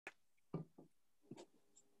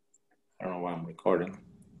I don't know why I'm recording.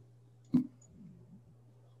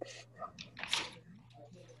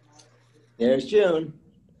 There's June.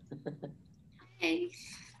 Hey.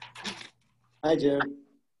 Hi, June.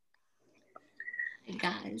 Hey,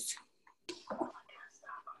 guys.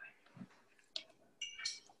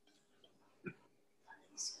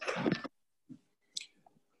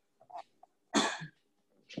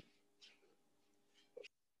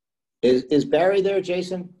 Is Barry there,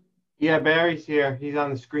 Jason? Yeah, Barry's here. He's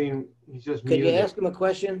on the screen. He's just Could muted. you ask him a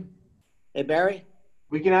question? Hey, Barry?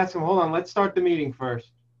 We can ask him. Hold on. Let's start the meeting first.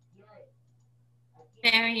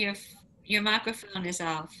 Barry, your microphone is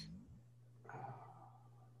off.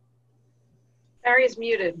 Barry is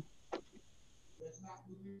muted.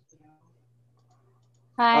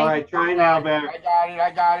 Hi. All right, try now, Barry.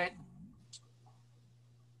 I got it.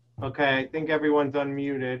 Okay, I think everyone's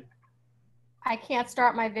unmuted. I can't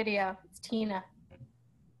start my video. It's Tina.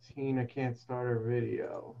 Tina can't start her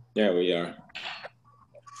video. There we are.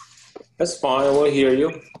 That's fine. We'll hear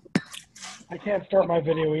you. I can't start my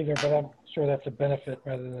video either, but I'm sure that's a benefit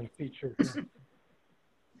rather than a feature.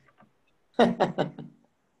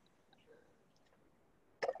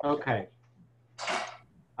 Okay.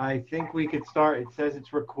 I think we could start. It says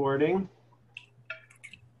it's recording.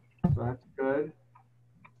 So that's good.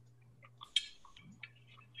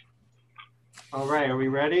 All right, are we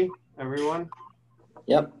ready, everyone?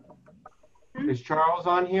 Yep. Is Charles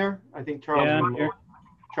on here? I think Charles is I'm here.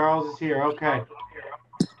 Charles is here. Okay.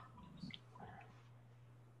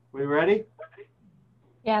 We ready?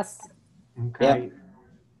 Yes. Okay.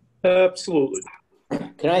 Absolutely.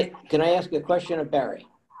 Can I ask a question of Barry?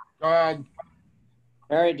 Go ahead.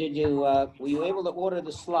 Barry, were you able to order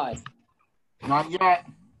the slide? Not yet.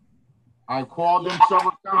 I called them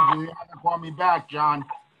several times and they haven't called me back, John.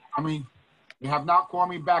 I mean, they have not called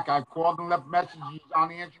me back. I called and left messages on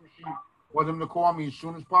the answer machine for them to call me as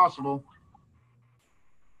soon as possible.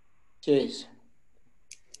 Jeez.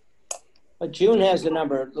 But June has the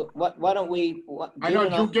number. Why don't we? I know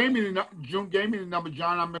June gave me the number,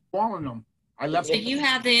 John. I've been calling them. I left. So you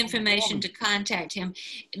have the information to contact him.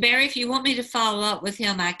 Barry, if you want me to follow up with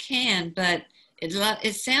him, I can, but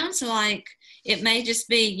it sounds like it may just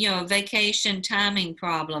be, a vacation timing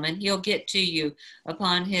problem, and he'll get to you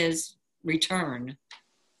upon his return.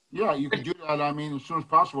 Yeah, you can do that. I mean, as soon as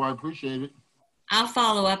possible. I appreciate it. I'll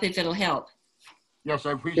follow up if it'll help. Yes,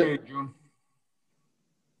 I appreciate it, June.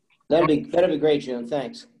 That'd be great, June.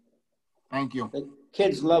 Thanks. Thank you. The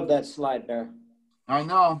kids love that slide, Barry. I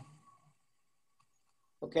know.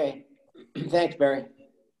 Okay. Thanks, Barry.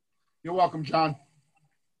 You're welcome, John.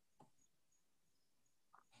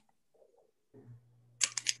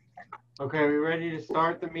 Okay, are we ready to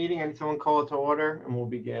start the meeting? I need someone call it to order and we'll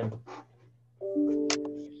begin.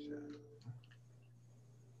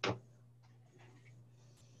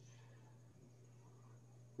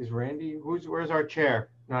 Is Randy, where's our chair?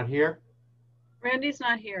 Not here? Randy's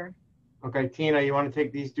not here. Okay, Tina, you want to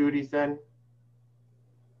take these duties then?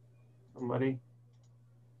 Somebody?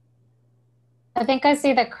 I think I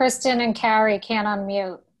see that Kristen and Carrie can't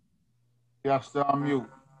unmute. Yes, they're on mute.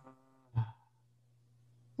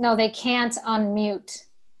 No, they can't unmute.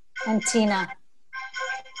 And Tina.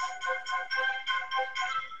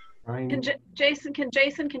 Jason,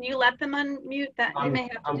 can you let them unmute that? You may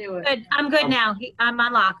have to do it. Good. I'm good now. I'm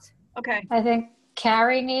unlocked. Okay. I think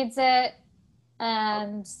Carrie needs it.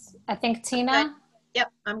 And I think Tina.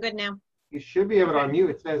 Yep, I'm good now. You should be able to unmute.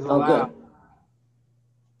 It says Oh, allow. good.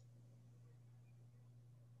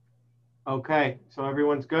 Okay, so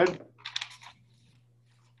everyone's good?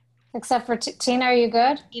 Except for Tina, are you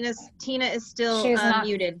good? Tina is still She's not.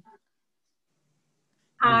 muted.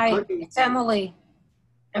 I'm Hi, clicking. it's Emily.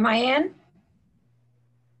 Am I in?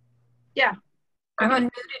 Yeah. I'm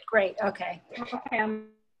unmuted. Great. Okay.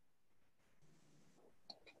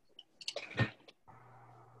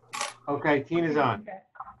 Okay, Tina's on.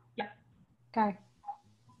 Okay.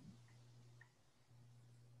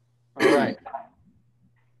 All right.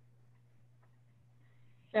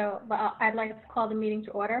 So, I'd like to call the meeting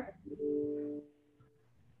to order.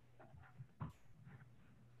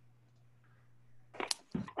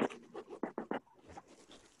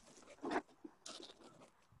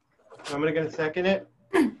 Somebody gonna second it?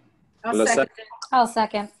 I'll second it. I'll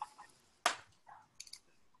second.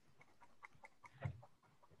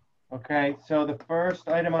 Okay, so the first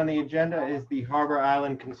item on the agenda is the Harbor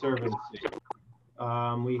Island Conservancy.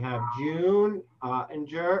 We have June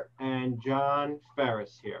Ottinger and John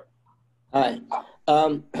Ferris here. Hi.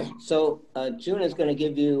 So June is going to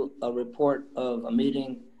give you a report of a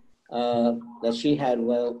meeting that she had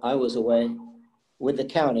while I was away with the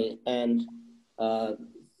county and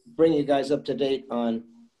bring you guys up to date on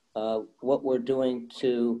what we're doing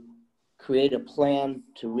to create a plan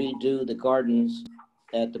to redo the gardens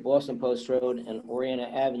at the Boston Post Road and Oriana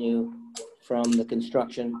Avenue from the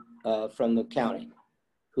construction from the county,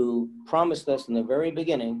 who promised us in the very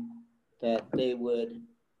beginning that they would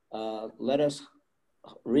let us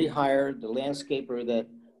rehire the landscaper that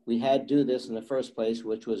we had do this in the first place,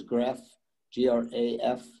 which was Graf,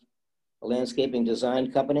 G-R-A-F, a landscaping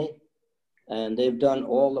design company. And they've done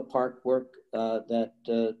all the park work that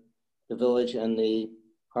the village and the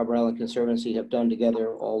Harbor Island Conservancy have done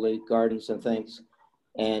together, all the gardens and things.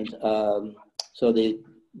 And so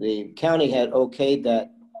the county had okayed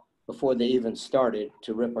that before they even started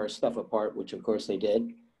to rip our stuff apart, which of course they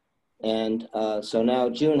did. And so now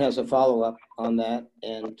June has a follow-up on that,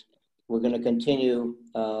 and we're going to continue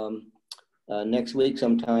next week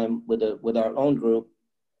sometime with our own group.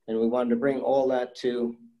 And we wanted to bring all that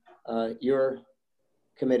to your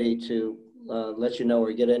committee to let you know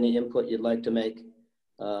or get any input you'd like to make.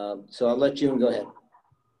 So I'll let June go ahead.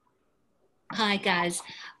 Hi, guys.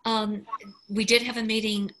 We did have a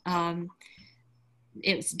meeting.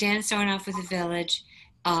 It was Dan Sarnoff with the village.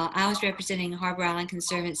 I was representing Harbor Island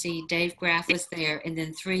Conservancy. Dave Graff was there, and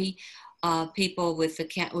then two people with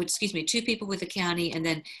the county, and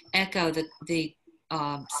then Echo, the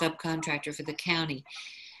subcontractor for the county.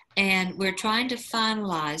 And we're trying to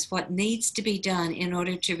finalize what needs to be done in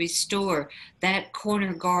order to restore that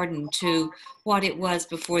corner garden to what it was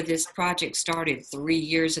before this project started 3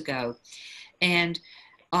 years ago. And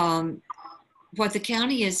what the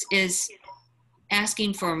county is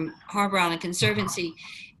asking from Harbor Island Conservancy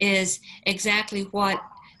is exactly what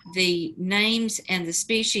the names and the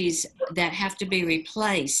species that have to be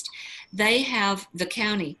replaced. The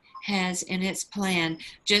county has in its plan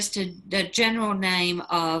just the general name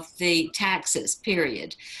of the taxes,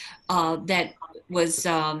 period, that was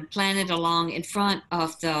planted along in front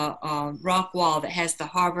of the rock wall that has the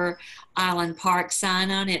Harbor Island Park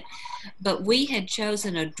sign on it. But we had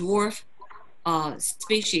chosen a dwarf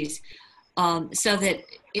species so that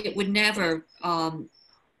it would never,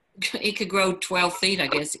 it could grow 12 feet, I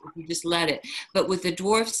guess, if you just let it. But with the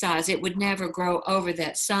dwarf size, it would never grow over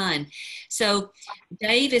that sign. So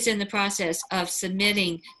Dave is in the process of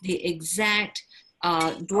submitting the exact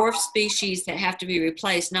dwarf species that have to be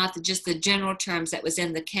replaced, not just the general terms that was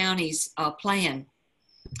in the county's plan.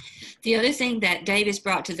 The other thing that Dave has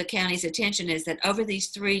brought to the county's attention is that over these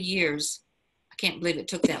 3 years, I can't believe it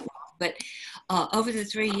took that long, but over the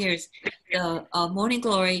 3 years, the morning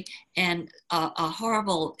glory and a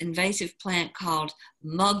horrible invasive plant called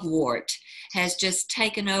mugwort has just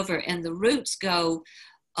taken over, and the roots go,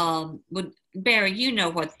 Barry, you know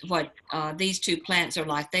what these two plants are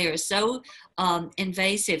like. They are so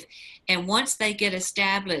invasive, and once they get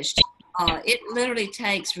established, it literally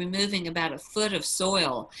takes removing about a foot of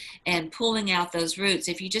soil and pulling out those roots.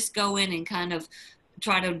 If you just go in and kind of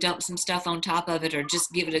try to dump some stuff on top of it or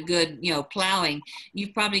just give it a good, plowing,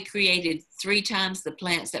 you've probably created 3 times the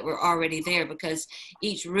plants that were already there, because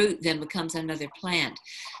each root then becomes another plant.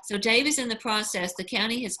 So Dave is in the process. The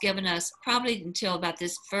county has given us probably until about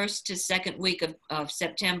this 1st to 2nd week of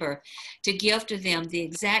September to give to them the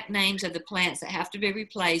exact names of the plants that have to be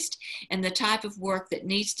replaced and the type of work that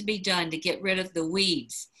needs to be done to get rid of the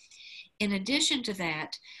weeds. In addition to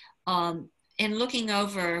that, in looking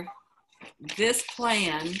over this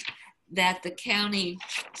plan that the county,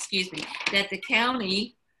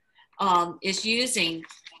 is using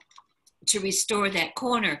to restore that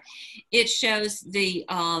corner, it shows the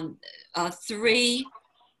 3,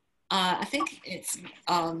 I think it's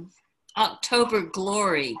October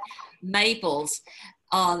Glory maples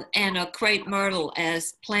and a crepe myrtle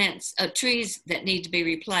as plants, trees that need to be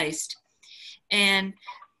replaced. And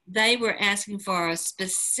they were asking for a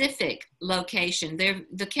specific location.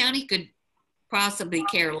 The county could possibly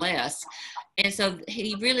care less. And so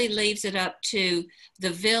he really leaves it up to the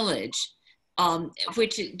village,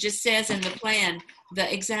 which it just says in the plan,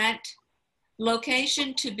 the exact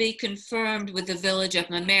location to be confirmed with the village of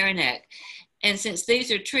Mamaroneck. And since these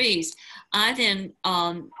are trees, I then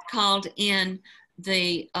called in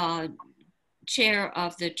the chair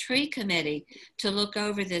of the tree committee to look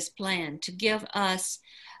over this plan, to give us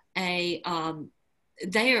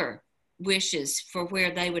their wishes for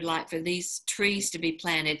where they would like for these trees to be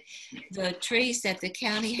planted. The trees that the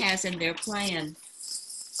county has in their plan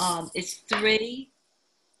is 3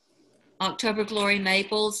 October Glory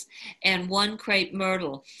maples and 1 crepe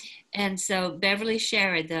myrtle. And so Beverly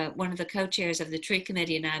Sherrod, one of the co-chairs of the tree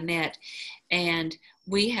committee, and I met, and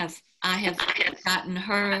I have gotten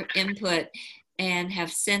her input and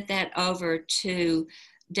have sent that over to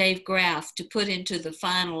Dave Graff to put into the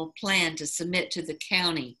final plan to submit to the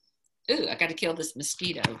county. Ooh, I got to kill this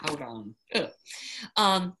mosquito. Hold on.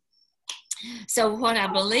 So what I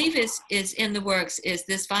believe is in the works is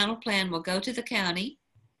this final plan will go to the county.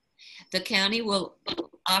 The county will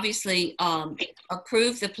obviously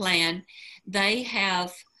approve the plan. They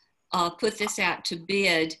have put this out to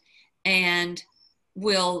bid and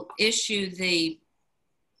will issue the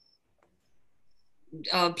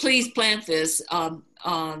please plant this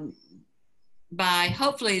by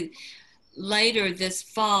hopefully later this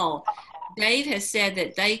fall. Dave has said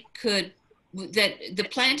that that the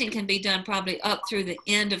planting can be done probably up through the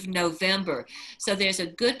end of November. So there's a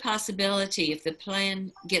good possibility if the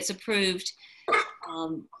plan gets approved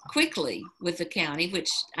quickly with the county, which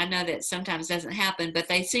I know that sometimes doesn't happen, but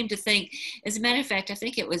they seem to think, as a matter of fact, I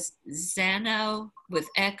think it was Zano with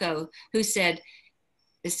Echo who said,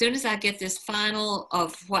 as soon as I get this final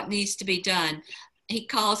of what needs to be done, he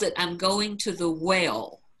calls it, I'm going to the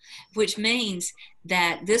well, which means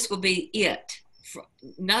that this will be it.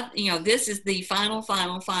 This is the final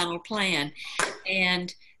plan,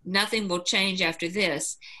 and nothing will change after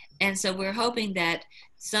this. And so we're hoping that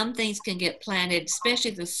some things can get planted,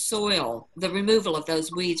 especially the soil, the removal of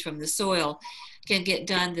those weeds from the soil can get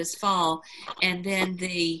done this fall. And then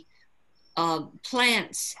the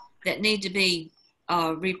plants that need to be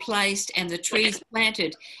replaced and the trees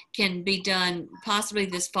planted can be done possibly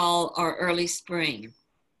this fall or early spring.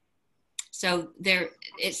 So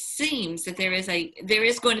it seems that there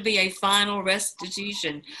is going to be a final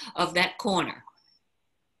restitution of that corner.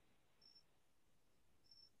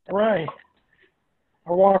 Right.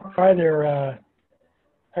 I walk by there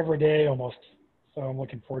every day almost, so I'm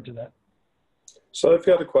looking forward to that. So I've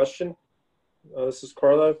got a question. This is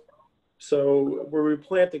Carlo. So we're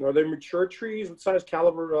replanting. Are they mature trees? What size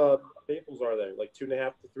caliber maples are they? Like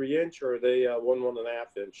 2.5 to 3 inch, or are they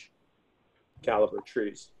 1.5 inch caliber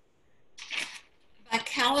trees? By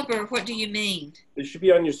caliber, what do you mean? They should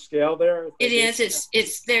be on your scale there. It is.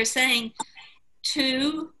 It's. They're saying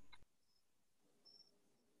 2,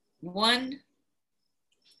 1.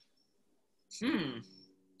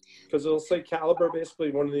 Because it'll say caliber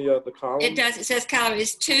basically one of the columns. It does. It says caliber.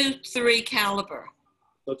 It's 2-3 caliber.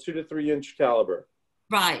 So 2 to 3 inch caliber.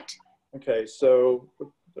 Right. Okay, so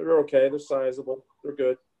they're okay. They're sizable. They're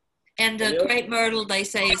good. And the crepe myrtle, they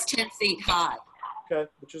say, is 10 feet high. Okay,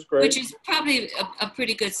 which is great. Which is probably a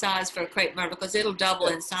pretty good size for a crepe myrtle because it'll double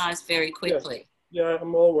in size very quickly. Yeah,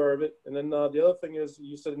 I'm well aware of it. And then the other thing is,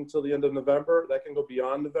 you said until the end of November. That can go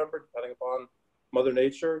beyond November, depending upon Mother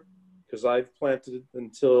Nature, because I've planted it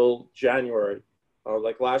until January.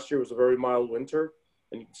 Like last year was a very mild winter,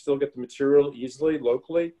 and you can still get the material easily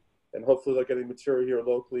locally. And hopefully they're getting material here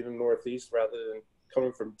locally in the Northeast rather than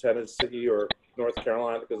coming from Tennessee or North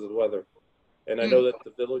Carolina because of the weather. And I know that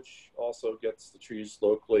the village also gets the trees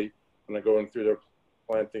locally when they're going through their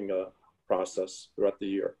planting process throughout the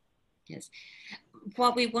year. Yes.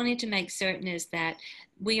 What we wanted to make certain is that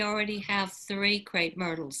we already have 3 crepe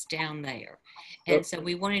myrtles down there. And so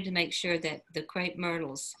we wanted to make sure that the crepe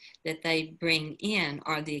myrtles that they bring in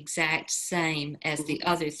are the exact same as the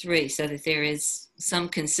other 3 so that there is some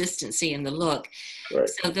consistency in the look. Right.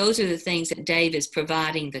 So those are the things that Dave is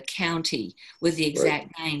providing the county with the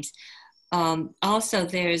exact names. Also,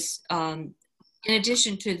 there's, in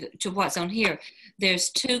addition to what's on here, there's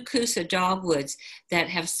 2 Coosa dogwoods that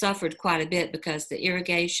have suffered quite a bit because the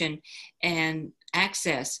irrigation and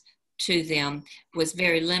access to them was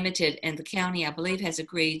very limited, and the county, I believe, has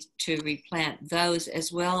agreed to replant those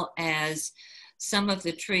as well as some of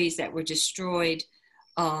the trees that were destroyed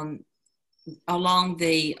along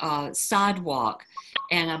the sidewalk.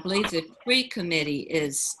 And I believe the tree committee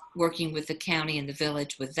is working with the county and the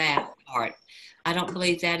village with that part. I don't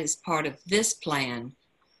believe that is part of this plan,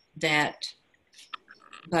 but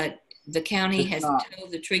the county has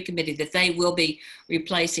told the tree committee that they will be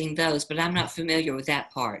replacing those, but I'm not familiar with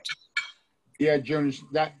that part. Yeah, June,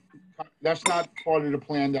 that's not part of the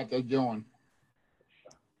plan that they're doing.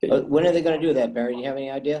 When are they going to do that, Barry? Do you have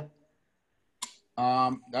any idea?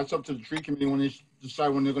 That's up to the tree committee when they decide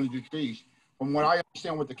when they're going to do trees. From what I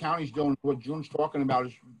understand, what the county's doing, what June's talking about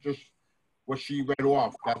is just what she read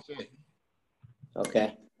off. That's it.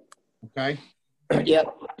 Okay. Okay.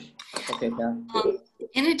 Yep. Okay, Tom.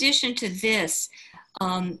 In addition to this,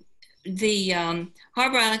 the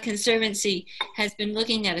Harbor Island Conservancy has been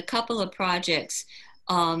looking at a couple of projects.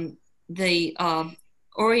 The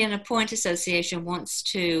Oriental Point Association wants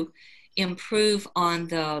to improve on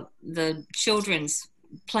the children's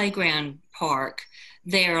playground park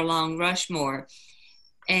there along Rushmore.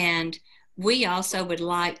 And we also would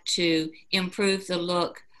like to improve the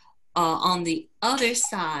look on the other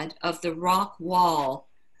side of the rock wall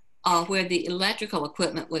where the electrical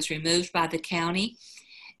equipment was removed by the county.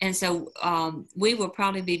 And so we will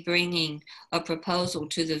probably be bringing a proposal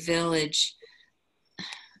to the village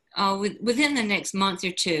within the next month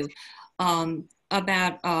or two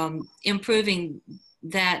about improving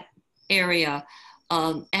that area,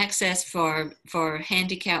 access for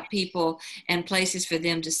handicapped people and places for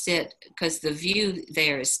them to sit, because the view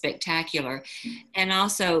there is spectacular. And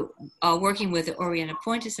also working with the Orienta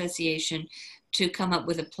Point Association to come up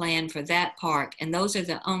with a plan for that park. And those are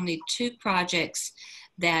the only two projects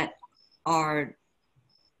that are,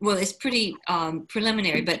 well, it's pretty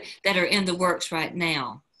preliminary, but that are in the works right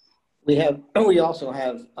now. We also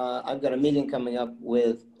have, I've got a meeting coming up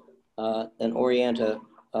with an Orienta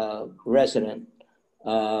resident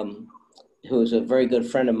who is a very good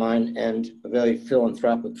friend of mine and a very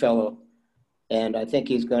philanthropic fellow. And I think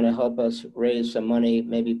he's going to help us raise some money,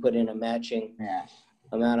 maybe put in a matching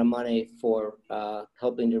amount of money for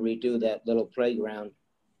helping to redo that little playground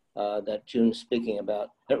that June's speaking about.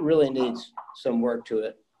 It really needs some work to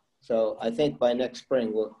it. So I think by next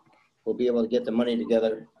spring, we'll be able to get the money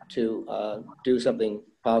together to do something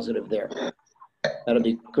positive there. That'll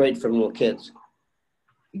be great for little kids.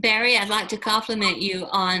 Barry, I'd like to compliment you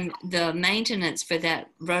on the maintenance for that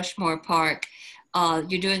Rushmore Park.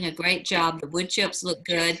 You're doing a great job. The wood chips look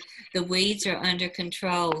good. The weeds are under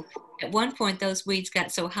control. At one point, those weeds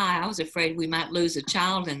got so high, I was afraid we might lose a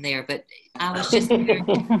child in there, but I was just there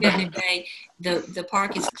the other day. The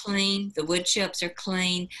park is clean. The wood chips are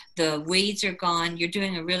clean. The weeds are gone. You're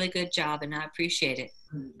doing a really good job, and I appreciate it.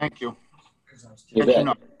 Thank you. You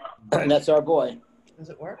bet. And that's our boy. Does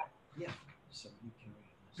it work? Yeah.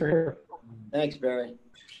 Sure. Thanks, Barry.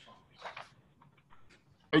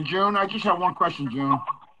 Hey, June, I just have one question, June.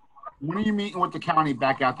 When are you meeting with the county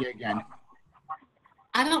back out there again?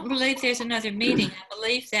 I don't believe there's another meeting. I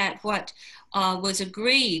believe that what was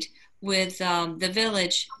agreed with the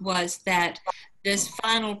village was that this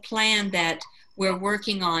final plan that we're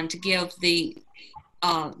working on to give the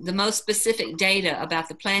most specific data about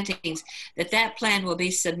the plantings, that plan will be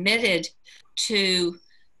submitted to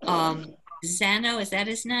Zano, is that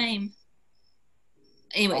his name?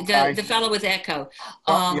 Anyway, Okay. the fellow with Echo.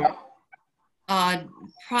 Yeah.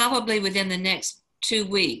 Probably within the next 2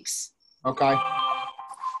 weeks. Okay.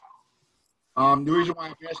 The reason why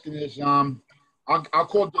I'm asking is, I'll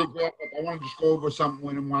call Dave Graff, but I want to just go over something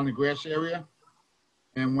when I'm on the grass area.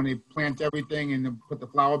 And when they plant everything and put the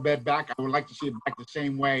flower bed back, I would like to see it back the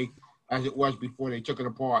same way as it was before they took it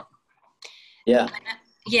apart. Yeah.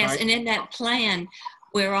 Yes, Right. and in that plan,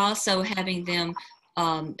 we're also having them,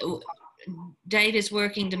 Dave is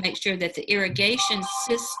working to make sure that the irrigation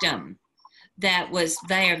system that was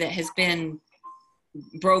there, that has been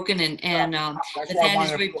broken and that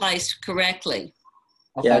is replaced correctly.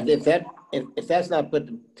 Okay. Yeah, if that's not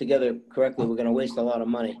put together correctly, we're going to waste a lot of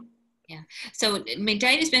money. Yeah. So, I mean,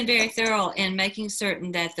 Dave has been very thorough in making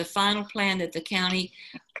certain that the final plan that the county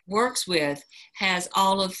works with has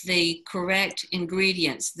all of the correct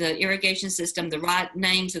ingredients, the irrigation system, the right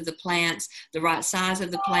names of the plants, the right size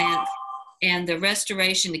of the plants, and the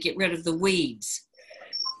restoration to get rid of the weeds.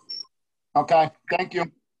 Okay, thank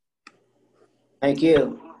you. Thank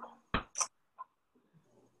you.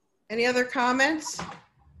 Any other comments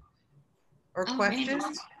or Oh, questions?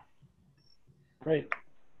 man. Great.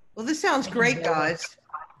 Well, this sounds great, guys.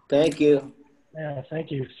 Thank you. Yeah,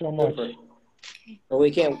 thank you so much. Super. Well,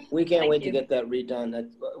 we can't wait you. to get that redone. That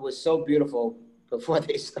was so beautiful before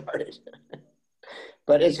they started.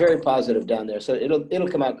 But it's very positive down there, so it'll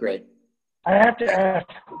come out great. I have to ask,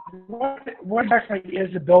 what exactly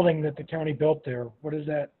is the building that the county built there? What is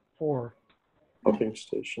that for? Pumping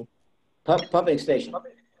station. Pumping station.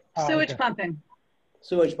 Sewage Okay. pumping.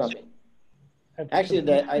 Sewage pumping.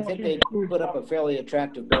 Actually, I think they put up a fairly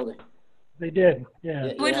attractive building. They did, yeah.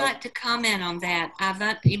 You I would know? like to comment on that.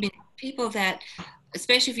 I mean, people that,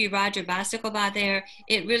 especially if you ride your bicycle by there,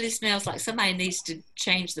 it really smells like somebody needs to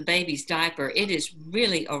change the baby's diaper. It is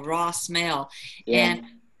really a raw smell. Yeah. And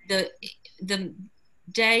the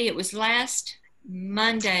day, it was last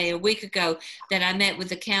Monday, a week ago, that I met with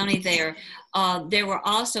the county there, there were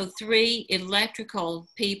also 3 electrical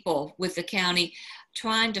people with the county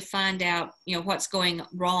trying to find out, what's going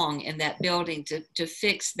wrong in that building to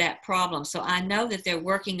fix that problem. So I know that they're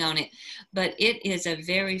working on it, but it is a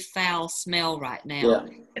very foul smell right now. Yeah.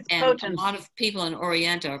 It's And potent. a lot of people in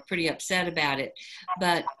Orienta are pretty upset about it.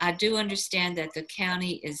 But I do understand that the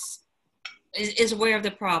county is aware of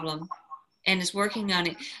the problem. and is working on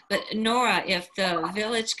it. But Nora, if the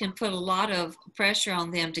village can put a lot of pressure on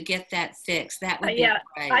them to get that fixed, that would be Yeah,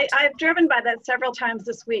 great. I've driven by that several times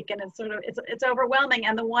this week, and it's sort of it's overwhelming.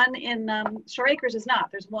 And the one in Shore Acres is not.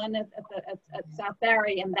 There's one at South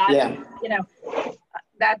Barry, and that you know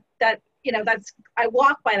that you know that's I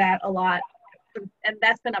walk by that a lot, and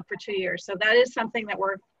that's been up for 2 years. So that is something that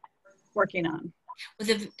we're working on. Well,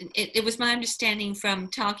 it was my understanding from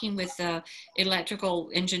talking with the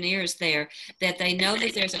electrical engineers there that they know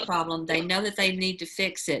that there's a problem. They know that they need to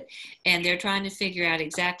fix it, and they're trying to figure out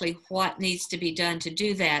exactly what needs to be done to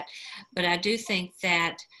do that. But I do think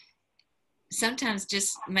that sometimes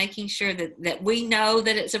just making sure that we know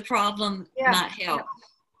that it's a problem might help.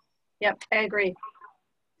 Yep, I agree.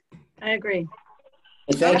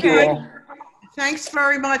 Thank you all. Thanks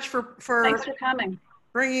very much for Thanks for coming.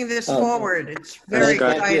 bringing this forward. It's very Thank you.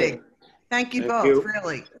 exciting. Thank you both,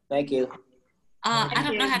 really. Thank you. I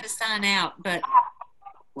don't know how to sign out, but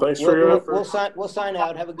Thanks for your effort. We'll sign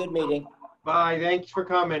out. Have a good meeting. Bye. Thanks for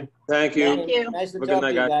coming. Thank you. Thank you. Nice to Have a talk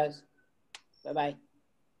good to night, you guys. Bye-bye.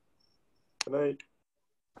 Good night.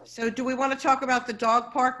 So do we want to talk about the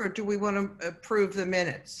dog park, or do we want to approve the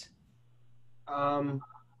minutes?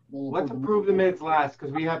 Let's approve the minutes last,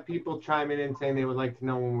 because we have people chiming in saying they would like to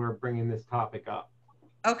know when we're bringing this topic up.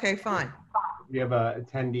 Okay, fine. We have a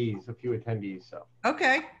few attendees, so.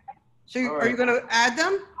 Okay. So All are right. you going to add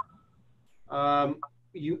them?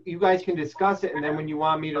 You guys can discuss it, and then when you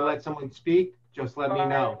want me to let someone speak, just let me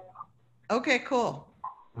know. Okay, cool.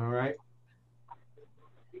 All right?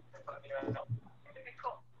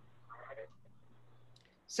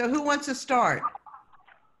 So who wants to start?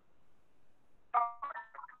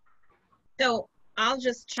 So I'll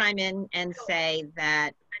just chime in and say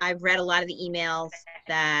that I've read a lot of the emails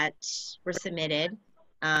that were submitted.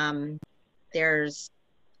 There's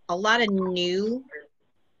a lot of new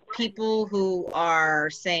people who are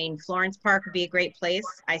saying Florence Park would be a great place.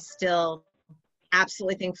 I still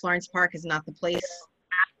absolutely think Florence Park is not the place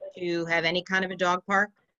to have any kind of a dog park,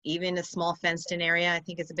 even a small fenced-in area. I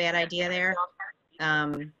think it's a bad idea there.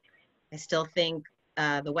 I still think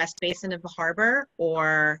the West Basin of the harbor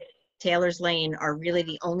or Taylor's Lane are really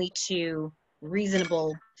the only two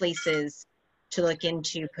reasonable places to look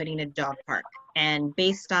into putting a dog park. And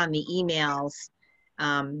based on the emails,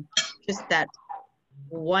 just that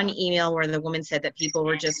one email where the woman said that people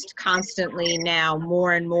were just constantly now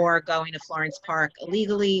more and more going to Florence Park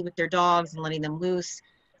illegally with their dogs and letting them loose.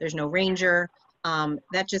 There's no ranger.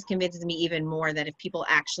 That just convinces me even more that if people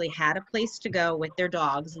actually had a place to go with their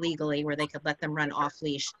dogs legally where they could let them run off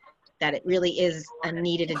leash, that it really is a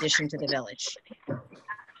needed addition to the village.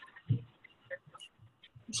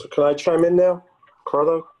 So can I chime in now,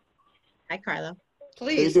 Carlo? Hi, Carlo.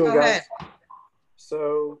 Please, doing, go guys? ahead.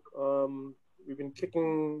 So we've been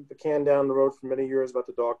kicking the can down the road for many years about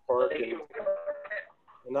the dog park,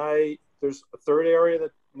 and there's a third area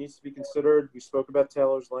that needs to be considered. We spoke about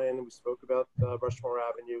Taylor's Lane, and we spoke about Rushmore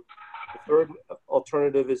Avenue. The third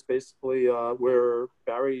alternative is basically where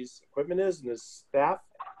Barry's equipment is and his staff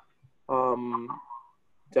down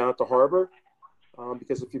at the harbor.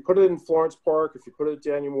 Because if you put it in Florence Park, if you put it at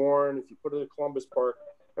Daniel Warren, if you put it at Columbus Park,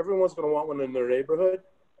 everyone's going to want one in their neighborhood.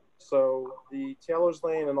 So the Taylor's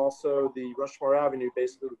Lane and also the Rushmore Avenue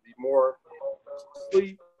basically would be more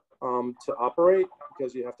costly to operate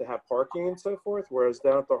because you have to have parking and so forth. Whereas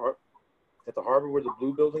down at the harbor where the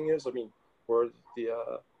blue building is, where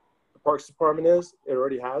the Parks Department is, it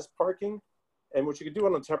already has parking. And what you could do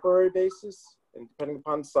on a temporary basis, and depending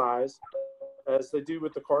upon size, as they do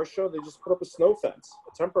with the car show, they just put up a snow fence,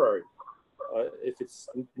 a temporary, if it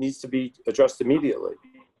needs to be addressed immediately.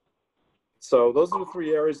 So those are the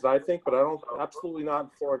three areas that I think, but absolutely not in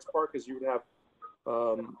Florence Park, because you would have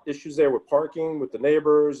issues there with parking, with the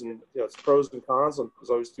neighbors, and it's pros and cons.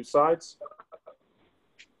 There's always two sides.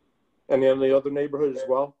 And then the other neighborhood as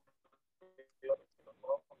well.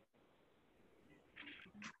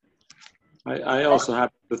 I also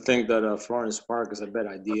happen to think that Florence Park is a bad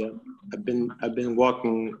idea. I've been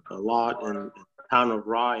walking a lot in the town of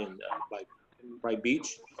Rye and Rye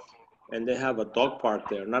Beach, and they have a dog park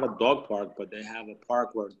there. Not a dog park, but they have a park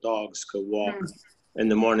where dogs could walk in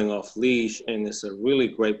the morning off leash, and it's a really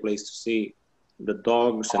great place to see. The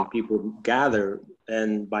dogs and people gather,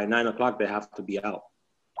 and by 9 o'clock they have to be out.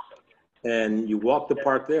 And you walk the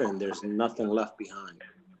park there, and there's nothing left behind.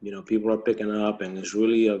 People are picking up, and it's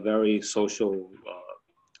really a very social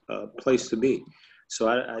place to be. So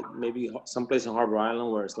I maybe someplace in Harbor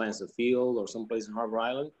Island where it's Lansing Field, or someplace in Harbor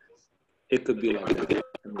Island, it could be like that.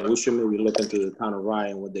 We should maybe look into the town of Rye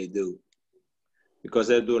and what they do, because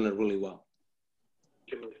they're doing it really well.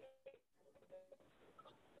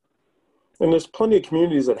 And there's plenty of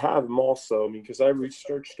communities that have them also. I mean, because I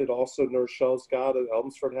researched it also. New Rochelle's got it,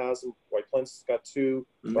 Elmsford has them, White Plains has got two,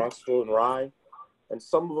 Bronxville and Rye. And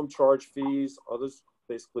some of them charge fees, others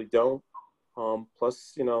basically don't.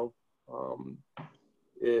 Plus, you know,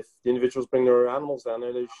 if the individuals bring their animals down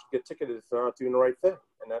there, they should get ticketed if they're not doing the right thing.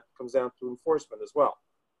 And that comes down to enforcement as well.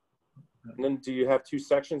 And then do you have two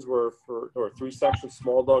sections or three sections,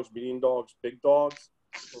 small dogs, medium dogs, big dogs?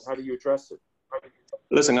 Or how do you address it?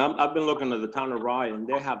 Listen, I've been looking at the town of Rye, and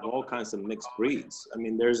they have all kinds of mixed breeds. I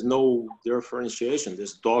mean, there's no differentiation.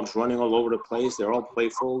 There's dogs running all over the place. They're all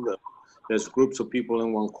playful. There's groups of people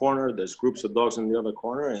in one corner. There's groups of dogs in the other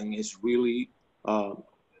corner, and it's really, I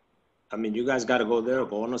mean, you guys got to go there,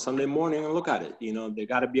 go on a Sunday morning and look at it. You know, they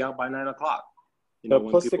got to be out by 9 o'clock. You know,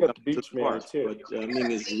 plus they got the beach man park. too. But I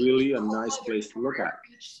mean, it's really a nice place to look at.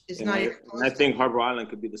 And I think Harbor Island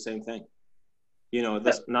could be the same thing. You know,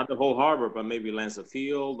 that's not the whole harbor, but maybe Lansing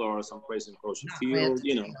Field or someplace in Croce Field,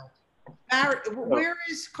 you know. Where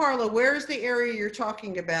is, Carla, where is the area you're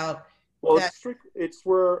talking about? Well, it's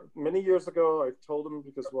where many years ago I told them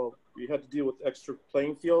because, well, we had to deal with extra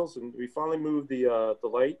playing fields, and we finally moved the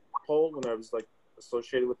light pole when I was like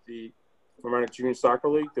associated with the Romantic Junior Soccer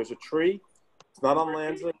League. There's a tree. It's not on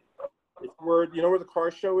Lansing. It's where, you know where the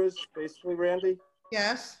car show is, basically, Randy?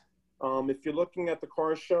 Yes. If you're looking at the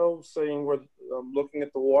car show, saying where looking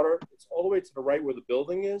at the water, it's all the way to the right where the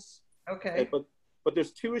building is. Okay. But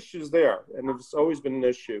there's two issues there, and it's always been an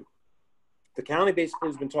issue. The county basically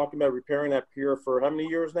has been talking about repairing that pier for how many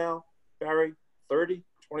years now, Barry? 30,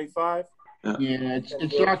 25? Yeah,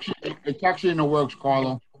 it's actually in the works,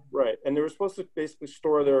 Carlo. Right, and they were supposed to basically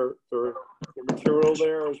store their material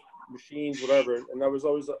there, machines, whatever, and that was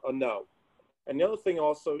always a no. And the other thing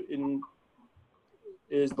also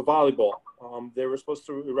is the volleyball. They were supposed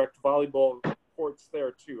to erect volleyball courts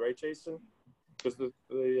there too, right, Jason? Because the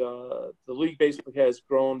league basically has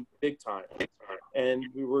grown big time, and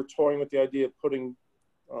we were toying with the idea of putting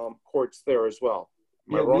courts there as well.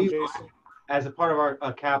 Am I wrong, Jason? As a part of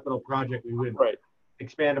our capital project, we would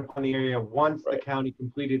expand upon the area once the county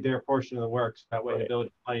completed their portion of the works. That way, the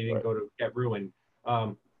village money didn't go to get ruined,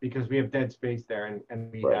 because we have dead space there,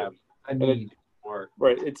 and we have a need for.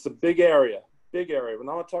 Right, it's a big area. Big area. We're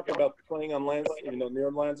not talking about playing on Lanza, you know, near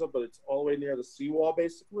Lanza, but it's all the way near the seawall,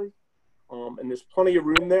 basically. And there's plenty of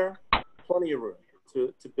room there, plenty of room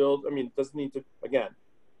to build. I mean, it doesn't need to, again,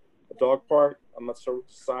 a dog park. I'm not sure what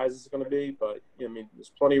the size is going to be, but I mean,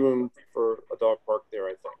 there's plenty of room for a dog park there,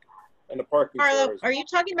 I think. And the parking. Carlo, are you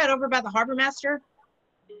talking about over by the Harbor Master?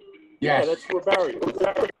 Yeah, Yes. that's where Barry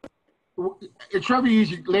is. It's really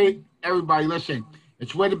easy. Everybody, listen.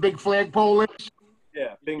 It's where the big flagpole is.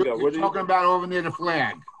 Yeah, bingo. We're talking about over near the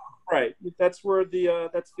flag. Right. That's where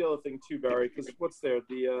that's the other thing too, Barry. Because what's there?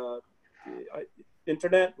 The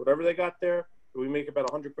internet, whatever they got there. We make about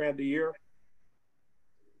 $100,000 a year.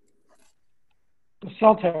 The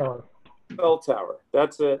cell tower. Cell tower.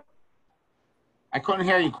 That's it. I couldn't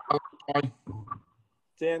hear you.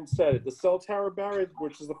 Dan said it. The cell tower, Barry,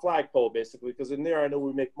 which is the flagpole, basically. Because in there, I know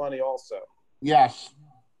we make money also. Yes.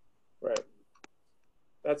 Right.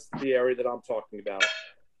 That's the area that I'm talking about.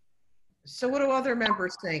 So what do other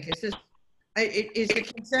members think? Is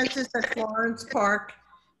the consensus that Florence Park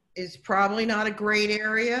is probably not a great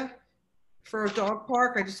area for a dog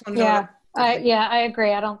park? I just want to know. I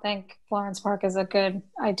agree. I don't think Florence Park is a good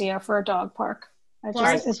idea for a dog park.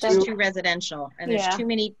 Florence is just too residential, and there's too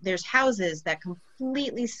many. There's houses that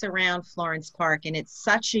completely surround Florence Park, and it's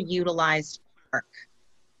such a utilized park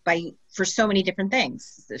for so many different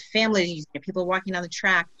things. The families using it, people walking on the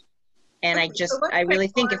track, and I really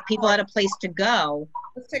think if people had a place to go,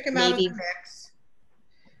 let's take them out of the mix.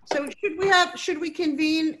 So should we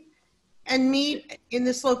convene and meet in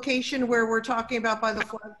this location where we're talking about by the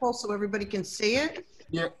flagpole so everybody can see it?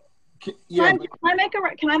 Yeah. Can I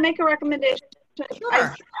make a recommendation?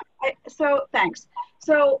 Sure. So thanks.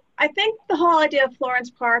 So I think the whole idea of Florence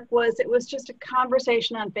Park it was just a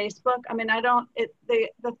conversation on Facebook. I mean,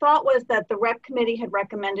 the thought was that the rec committee had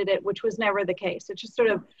recommended it, which was never the case. It just sort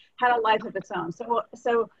of had a life of its own.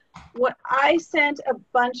 So what I sent a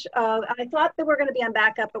bunch of, I thought they were going to be on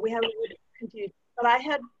backup, but we haven't continued. But I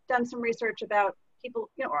had done some research about people,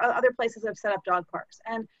 you know, or other places that have set up dog parks.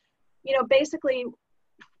 And, you know, basically,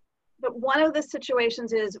 but one of the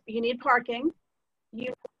situations is you need parking,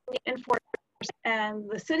 you need enforcement, and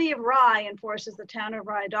the city of Rye enforces the town of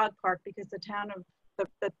Rye dog park because the town of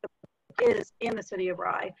the is in the city of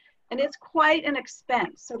Rye, and it's quite an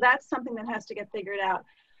expense. So that's something that has to get figured out.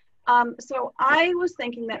 So I was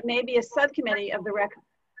thinking that maybe a subcommittee of the rec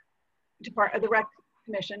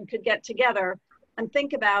commission could get together and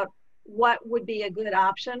think about what would be a good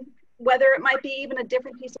option whether it might be even a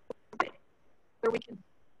different piece of property, where we can,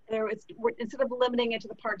 instead of limiting it to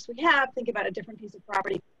the parks we have, think about a different piece of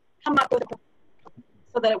property, come up with a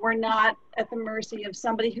so that we're not at the mercy of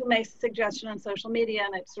somebody who makes a suggestion on social media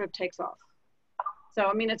and it sort of takes off. So,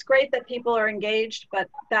 I mean, it's great that people are engaged, but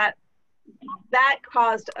that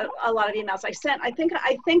caused a lot of emails. I think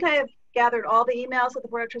I have gathered all the emails that the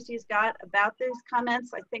Board of Trustees got about these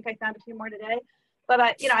comments. I think I found a few more today. But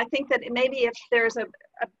I think that maybe if there's a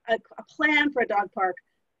plan for a dog park,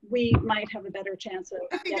 we might have a better chance of.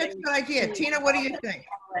 I think that's a good idea. Tina, what do you think?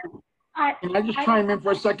 Can I just chime in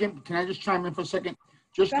for a second?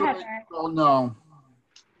 Just so you all know,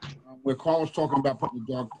 where Carl was talking about putting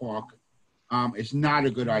the dog park, it's not a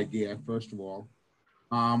good idea, first of all.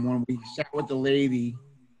 When we sat with the lady,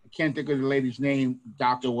 I can't think of the lady's name,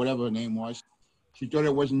 doctor, whatever her name was, she thought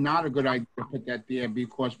it was not a good idea to put that there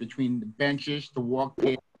because between the benches, the walk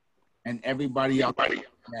there, and everybody else,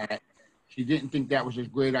 she didn't think that was a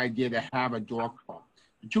great idea to have a dog park.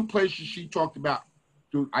 The two places she talked about,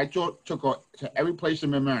 I took her to every place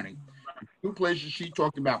in Mamaroneck. The two places she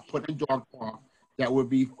talked about putting a dog park that would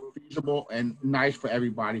be feasible and nice for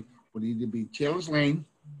everybody would either be Taylor's Lane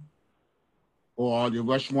or the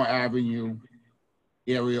Rushmore Avenue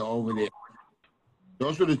area over there.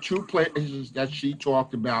 Those were the two places that she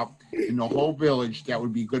talked about in the whole village that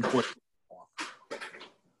would be good for it.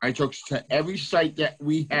 I took to every site that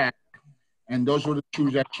we had, and those were the two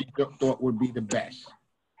that she thought would be the best.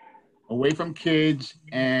 Away from kids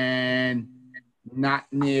and not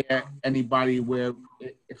near anybody where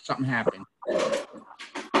if something happened.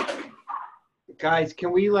 Guys,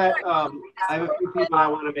 can we let, I have a few people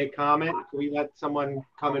that want to make comment. Can we let someone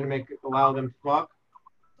come and allow them to talk?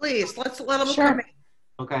 Please, let's let them Sure. come in.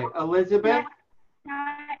 Okay, Elizabeth?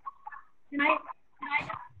 Can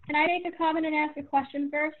I make a comment and ask a question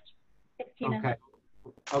first? It's Tina.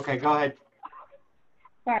 Okay, go ahead.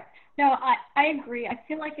 Sorry. No, I agree. I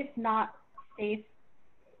feel like it's not safe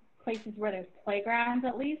places where there's playgrounds,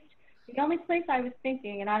 at least. The only place I was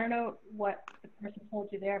thinking, and I don't know what the person told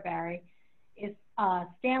you there, Barry, is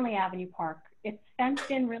Stanley Avenue Park. It's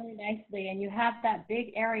fenced in really nicely, and you have that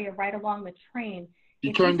big area right along the train.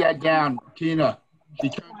 She turned that down, Tina. She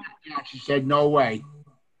turned that down. She said, no way.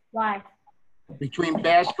 Why? Between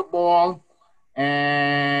basketball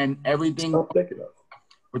and everything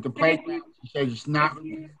with the playground, she said it's not,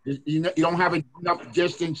 you don't have enough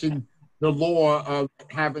distance in the law of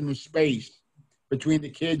having the space between the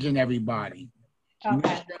kids and everybody.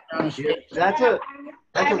 Okay. That's a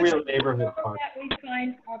real neighborhood park. That we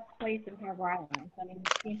find a place in Harbor Island. I mean,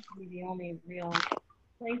 it seems to be the only real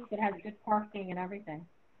place that has good parking and everything.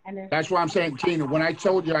 And that's why I'm saying, Tina, when I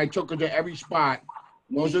told you I took her to every spot,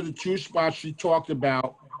 those are the two spots she talked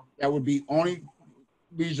about that would be only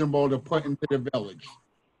reasonable to put into the village.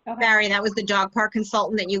 Okay. Barry, that was the dog park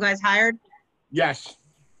consultant that you guys hired? Yes.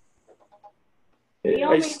 The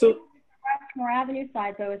only Rushmore Avenue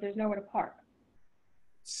side, though, is there's nowhere to park.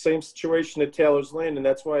 Same situation at Taylor's Lane, and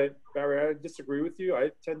that's why, Barry, I disagree with you.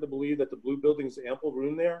 I tend to believe that the blue building is ample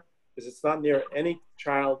room there because it's not near any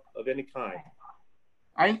child of any kind.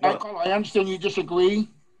 I understand you disagree.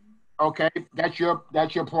 Okay, that's your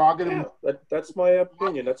prerogative. Yeah, that's my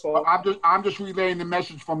opinion. That's all. I'm just relaying the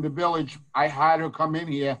message from the village. I had her come in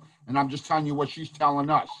here, and I'm just telling you what she's telling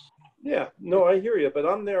us. Yeah, no, I hear you, but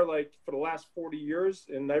I'm there like for the last 40 years,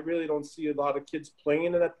 and I really don't see a lot of kids playing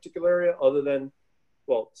in that particular area other than,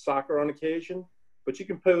 well, soccer on occasion. But you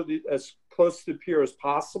can put it as close to the pier as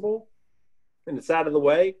possible, and it's out of the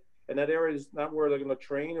way. And that area is not where they're going to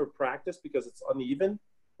train or practice because it's uneven.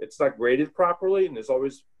 It's not graded properly, and there's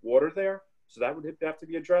always water there. So that would have to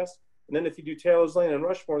be addressed. And then if you do Taylor's Lane and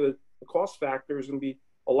Rushmore, the cost factor is going to be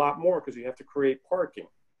a lot more because you have to create parking.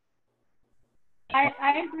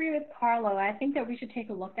 I agree with Carlo. I think that we should take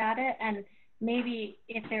a look at it, and maybe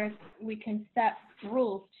if we can set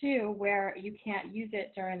rules too, where you can't use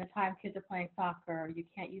it during the time kids are playing soccer, or you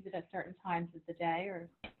can't use it at certain times of the day, or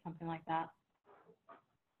something like that.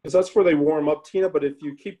 Because that's where they warm up, Tina. But if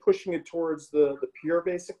you keep pushing it towards the pier,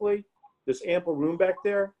 basically, there's ample room back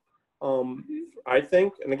there. I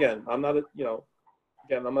think, and again, I'm not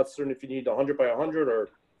I'm not certain if you need 100 by 100 or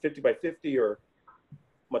 50 by 50 or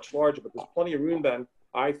much larger, but there's plenty of room then,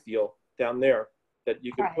 I feel, down there that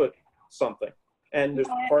you can put something. And there's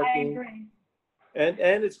parking. I agree. And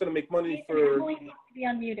it's going to make money for. Emily needs to be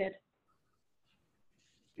unmuted.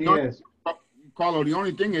 Yes. Carlo, the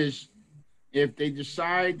only thing is, if they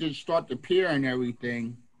decide to start the pier and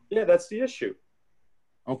everything. Yeah, that's the issue.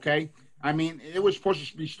 Okay. I mean, it was supposed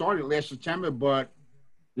to be started last September, but.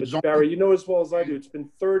 Barry, you know as well as I do, it's been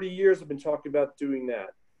 30 years I've been talking about doing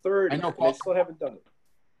that. 30, I know, and they still haven't done it.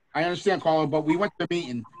 I understand, Carla, but we went to the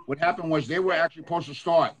meeting. What happened was they were actually supposed to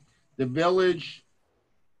start. The village,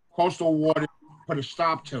 coastal water put a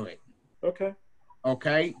stop to it. Okay.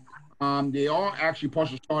 Okay. They are actually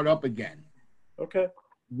supposed to start up again. Okay.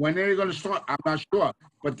 When they're going to start, I'm not sure,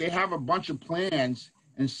 but they have a bunch of plans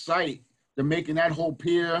in sight. They're making that whole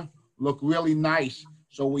pier look really nice.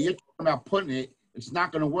 So when you're talking about putting it, it's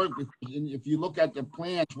not going to work because if you look at the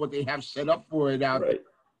plans, what they have set up for it out there,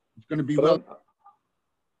 it's going to be well.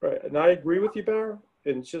 Right, and I agree with you, Barry.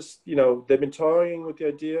 And it's just, you know, they've been toying with the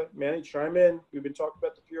idea. Manny, chime in. We've been talking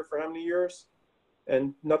about the pier for how many years?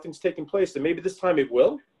 And nothing's taking place. And maybe this time it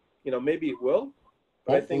will. You know, maybe it will.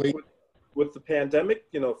 But hopefully. I think with the pandemic,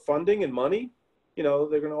 you know, funding and money, you know,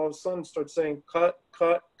 they're going to all of a sudden start saying cut,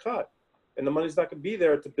 cut, cut. And the money's not going to be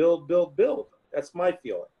there to build, build, build. That's my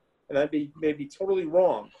feeling. And I'd be maybe totally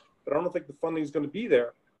wrong. But I don't think the funding is going to be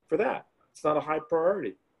there for that. It's not a high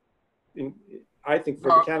priority. I think for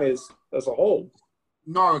the county as a whole.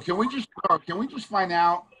 Nora, can we just find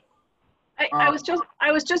out? I was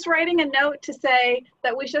just writing a note to say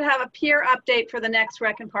that we should have a peer update for the next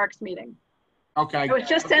Rec and Parks meeting. Okay. I was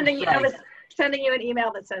just sending you an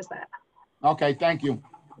email that says that. Okay, thank you.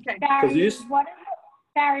 Okay.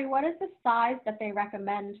 Barry, what is the size that they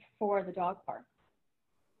recommend for the dog park?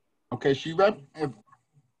 Okay,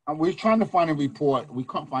 we're trying to find a report. We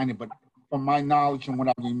couldn't find it, but from my knowledge and what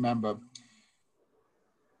I remember,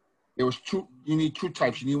 there was you need two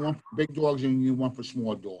types. You need one for big dogs and you need one for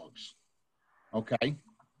small dogs. Okay,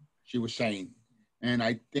 she was saying. And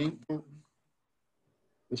I think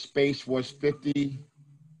the space was 50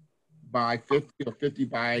 by 50 or 50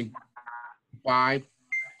 by 5.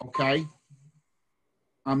 Okay.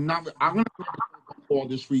 I'm gonna call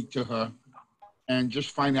this week to her and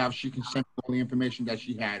just find out if she can send all the information that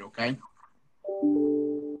she had, okay?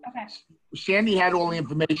 Okay. Sandy had all the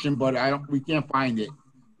information, but we can't find it.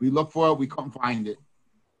 We looked for it, we couldn't find it.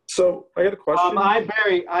 So I got a question.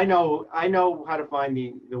 Barry, I know how to find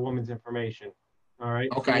the woman's information. All right.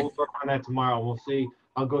 Okay. So we'll work on that tomorrow. We'll see.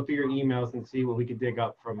 I'll go through your emails and see what we could dig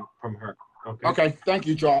up from her. Okay. Okay. Thank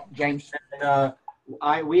you, James. And,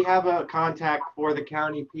 we have a contact for the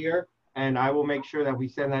county pier, and I will make sure that we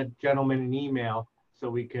send that gentleman an email so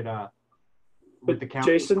we could with the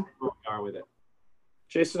county. Jason, where we are with it.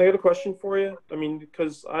 Jason, I got a question for you. I mean,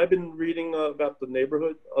 because I've been reading about the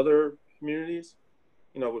neighborhood, other communities,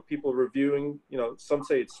 you know, with people reviewing, you know, some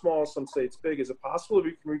say it's small, some say it's big. Is it possible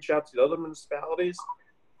we can reach out to the other municipalities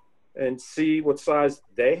and see what size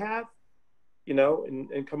they have, you know,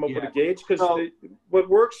 and come up with a gauge? Because what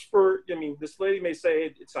works for, I mean, this lady may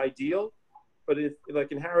say it's ideal, but if,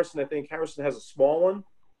 like in Harrison, I think Harrison has a small one,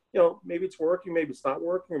 you know, maybe it's working, maybe it's not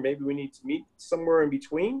working, or maybe we need to meet somewhere in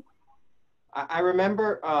between. I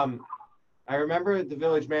remember the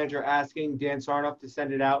village manager asking Dan Sarnoff to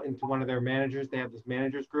send it out into one of their managers. They have this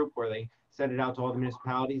managers group where they send it out to all the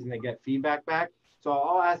municipalities and they get feedback back. So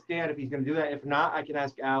I'll ask Dan if he's going to do that. If not, I can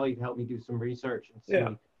ask Allie to help me do some research and see.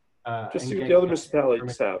 Just see what the other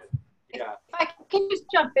municipalities have. Yeah. I can just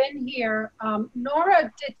jump in here.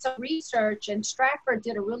 Nora did some research and Stratford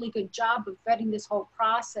did a really good job of vetting this whole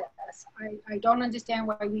process. I don't understand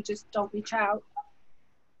why we just don't reach out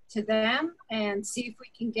to them and see if we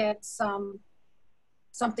can get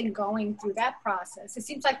something going through that process. It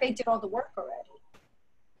seems like they did all the work already.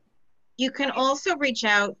 You can also reach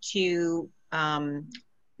out to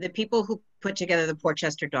the people who put together the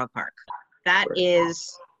Portchester Dog Park. That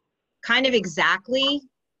is kind of exactly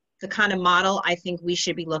the kind of model I think we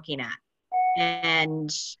should be looking at.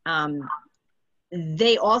 And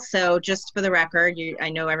they also, just for the record, I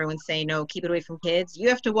know everyone's saying, no, keep it away from kids. You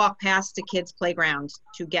have to walk past the kids' playground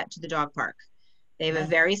to get to the dog park. They have a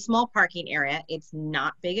very small parking area. It's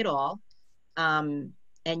not big at all. And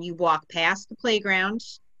you walk past the playground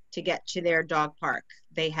to get to their dog park.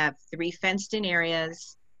 They have 3 fenced-in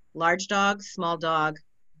areas, large dog, small dog,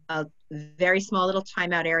 a very small little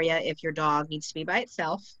timeout area if your dog needs to be by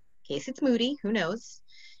itself, in case it's moody, who knows.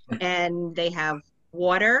 And they have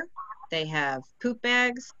water. They have poop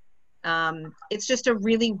bags. It's just a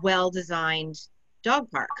really well-designed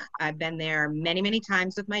dog park. I've been there many, many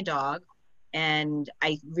times with my dog, and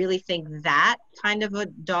I really think that kind of a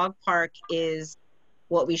dog park is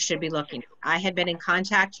what we should be looking at. I had been in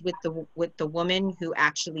contact with the woman who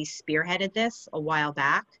actually spearheaded this a while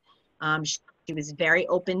back. She was very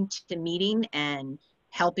open to meeting and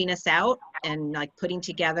helping us out and like putting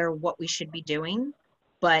together what we should be doing.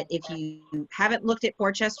 But if you haven't looked at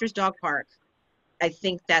Portchester's dog park, I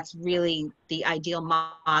think that's really the ideal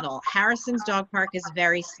model. Harrison's dog park is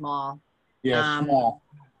very small. Yeah, small.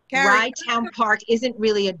 Rye Town Park isn't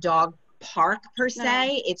really a dog park per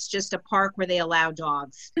se. It's just a park where they allow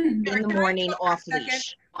dogs in the morning off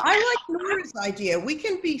leash. I like Nora's idea. We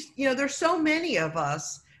can be, you know, there's so many of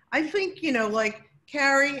us. I think, you know, like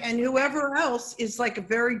Carrie and whoever else is like a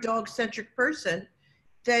very dog-centric person,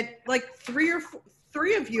 that like three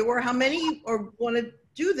of you, or how many or want to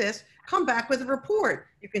do this, come back with a report.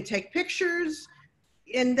 You can take pictures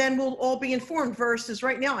and then we'll all be informed, versus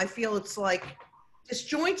right now I feel it's like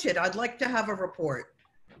disjointed. I'd like to have a report.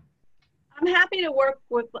 I'm happy to work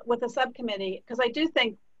with a subcommittee, because I do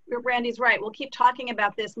think Randy's right. We'll keep talking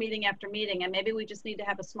about this meeting after meeting, and maybe we just need to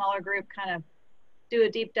have a smaller group kind of do a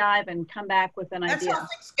deep dive and come back with an idea. That's how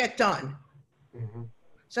things get done. Mm-hmm.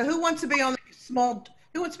 So who wants to be on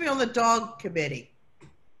the dog committee?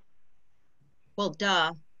 Well,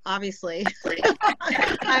 duh, obviously.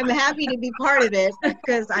 I'm happy to be part of it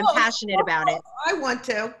because I'm passionate about it. I want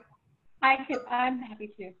to. I'm happy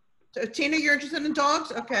to. So, Tina, you're interested in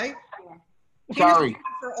dogs? Okay. Sorry.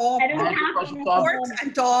 For all sports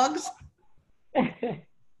and dogs.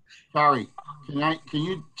 Sorry. Can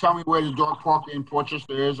you tell me where the dog park in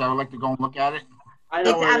Portchester is? I would like to go and look at it.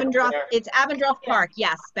 It's Avondroth Park.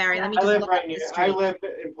 Yes, Barry. Let me just live look right at near. the street. I live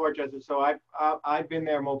in Portchester, so I've been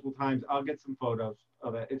there multiple times. I'll get some photos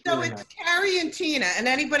of it. It's really nice. Carrie and Tina and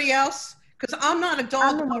anybody else, because I'm not a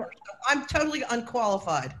dog lover, so I'm totally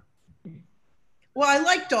unqualified. Well, I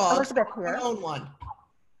like dogs. Elizabeth here. I own one.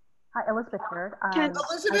 Hi, Elizabeth here.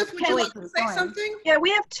 Elizabeth, would you like to say something? Yeah,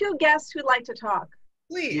 we have two guests who'd like to talk.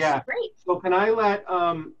 Please. Yeah. Great. So can I let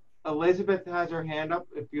Elizabeth has her hand up?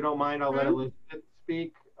 If you don't mind, I'll let Elizabeth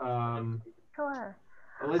speak. Sure.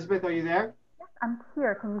 Elizabeth, are you there? Yes, I'm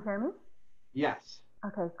here. Can you hear me? Yes.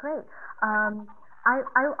 Okay, great. I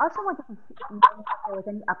also wanted to know if there was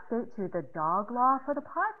any update to the dog law for the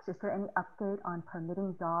parks. Is there any update on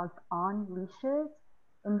permitting dogs on leashes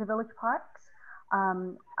in the village parks?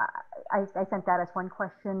 I sent that as one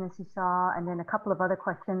question, as you saw, and then a couple of other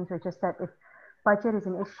questions were just that if budget is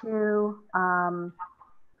an issue,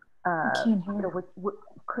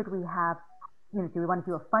 could we have, do we want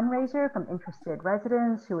to do a fundraiser from interested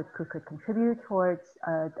residents who could contribute towards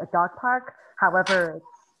a dog park, however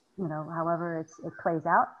it plays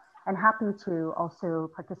out, and happy to also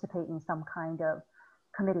participate in some kind of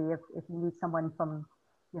committee if you need someone from,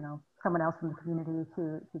 someone else from the community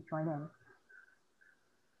to join in.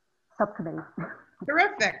 Subcommittee.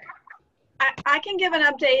 Terrific. I can give an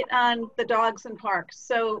update on the dogs and parks.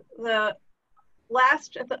 So at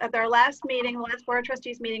our last meeting, the last Board of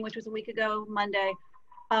Trustees meeting, which was a week ago Monday,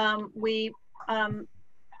 we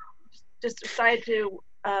just decided to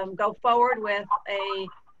go forward with a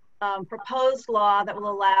proposed law that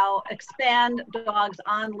will expand dogs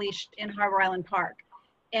on leash in Harbor Island Park.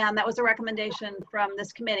 And that was a recommendation from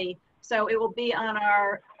this committee. So it will be on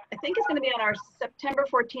I think it's going to be on our September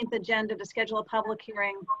 14th agenda to schedule a public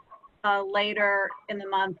hearing later in the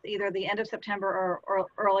month, either the end of September or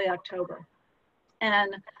early October.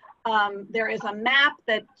 And there is a map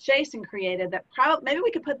that Jason created that maybe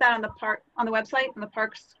we could put that on the website, on the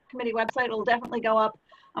Parks Committee website. It'll definitely go up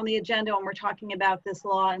on the agenda when we're talking about this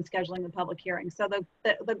law and scheduling the public hearing. So the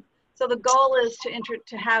goal is to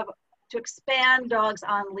expand dogs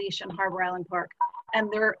on leash in Harbor Island Park. And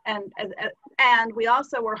we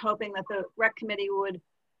also were hoping that the rec committee would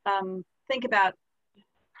really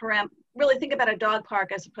think about a dog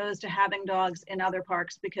park as opposed to having dogs in other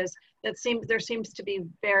parks, because there seems to be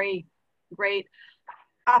very great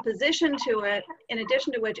opposition to it, in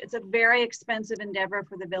addition to which it's a very expensive endeavor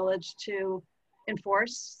for the village to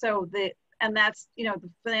enforce. And that's, the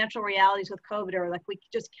financial realities with COVID are like, we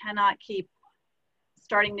just cannot keep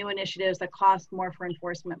starting new initiatives that cost more for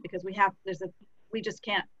enforcement, because we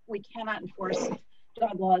cannot enforce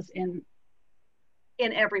dog laws in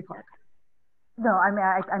every park. No, I mean,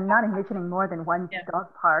 I'm not envisioning more than one dog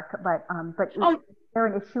park, but is there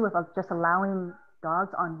an issue of just allowing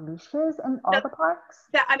dogs on leashes in all the parks?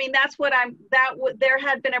 There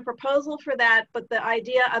had been a proposal for that, but the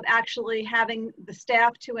idea of actually having the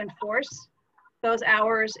staff to enforce those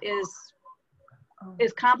hours is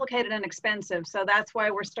complicated and expensive. So that's why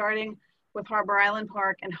we're starting with Harbor Island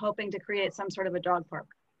Park and hoping to create some sort of a dog park.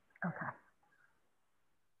 Okay.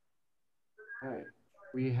 Okay.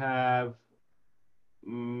 We have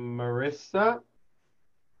Marissa.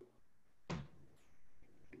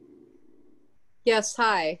 Yes,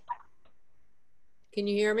 hi. Can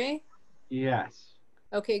you hear me? Yes.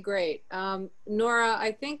 Okay, great. Nora,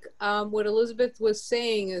 I think what Elizabeth was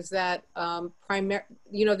saying is that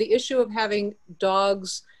the issue of having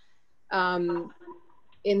dogs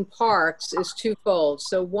in parks is twofold.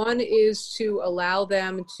 So one is to allow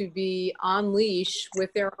them to be on leash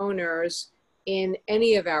with their owners in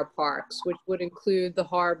any of our parks, which would include the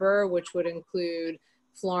harbor, which would include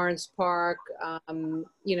Florence Park,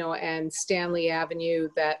 you know, and Stanley Avenue,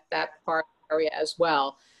 that park area as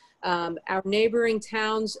well. Our neighboring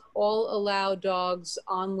towns all allow dogs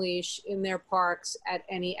on leash in their parks at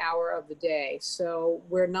any hour of the day. So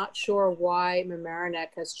we're not sure why Mamaroneck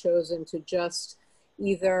has chosen to just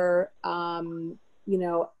either, you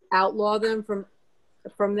know, outlaw them from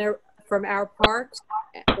our parks,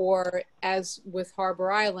 or as with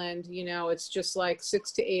Harbor Island, you know, it's just like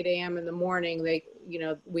 6 to 8 a.m. in the morning. They, you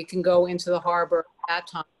know, we can go into the harbor at that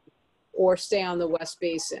time or stay on the West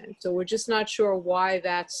Basin. So we're just not sure why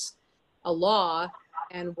that's a law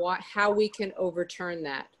and how we can overturn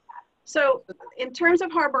that. So in terms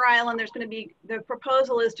of Harbor Island, there's going to be, the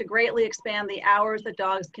proposal is to greatly expand the hours that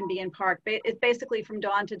dogs can be in park. It's basically from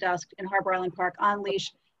dawn to dusk in Harbor Island Park on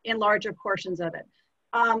leash in larger portions of it.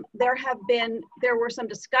 There were some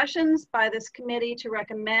discussions by this committee to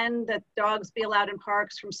recommend that dogs be allowed in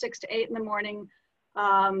parks from 6 to 8 in the morning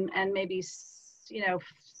and maybe, you know,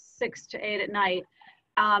 6 to 8 at night.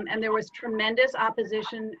 And there was tremendous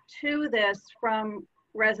opposition to this from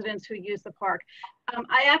residents who use the park.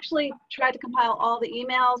 I actually tried to compile all the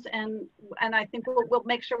emails, and I think we'll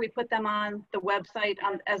make sure we put them on the website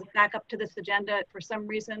as backup to this agenda. For some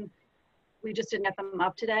reason, we just didn't get them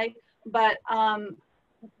up today. But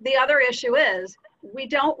the other issue is we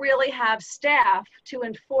don't really have staff to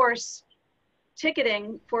enforce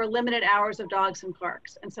ticketing for limited hours of dogs in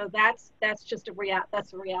parks, and so that's just a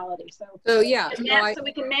reality. So yeah, so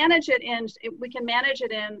we can manage it in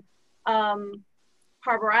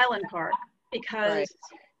Harbor Island Park because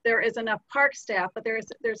there is enough park staff, but there's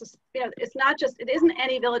a, you know, it isn't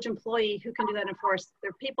any village employee who can do that enforce.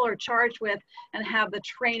 There people are charged with and have the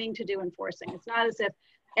training to do enforcing. It's not as if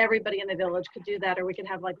everybody in the village could do that, or we could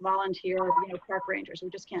have like volunteer, you know, park rangers. We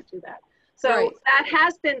just can't do that. So that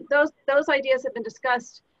has been, those ideas have been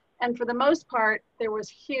discussed, and for the most part, there was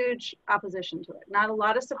huge opposition to it. Not a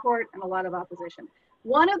lot of support and a lot of opposition.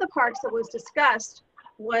 One of the parks that was discussed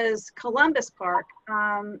was Columbus Park,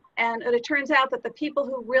 and it turns out that the people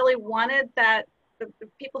who really wanted that, the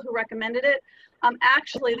people who recommended it,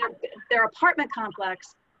 actually their apartment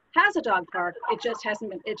complex has a dog park. it just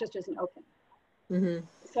isn't open. Mm-hmm.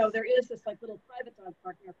 So there is this like little private dog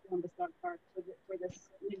park near Columbus Dog Park for this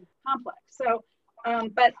new complex. So,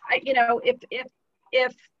 but you know,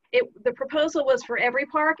 if the proposal was for every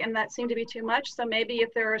park, and that seemed to be too much. So maybe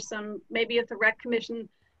if the rec commission,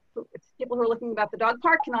 people who are looking about the dog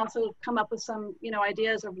park, can also come up with some, you know,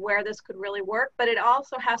 ideas of where this could really work. But it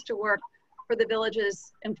also has to work for the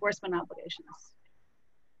village's enforcement obligations.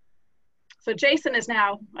 So Jason is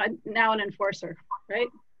now an enforcer, right?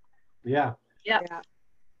 Yeah. Yeah.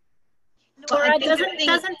 Laura,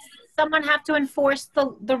 doesn't someone have to enforce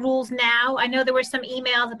the rules now? I know there were some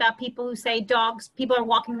emails about people who say people are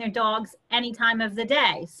walking their dogs any time of the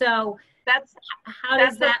day. So how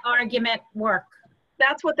does that argument work?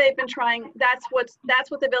 That's what they've been trying. That's what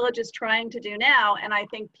the village is trying to do now. And I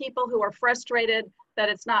think people who are frustrated that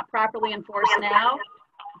it's not properly enforced now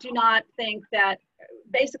do not think that,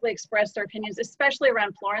 basically express their opinions, especially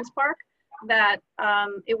around Florence Park, that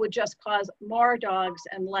it would just cause more dogs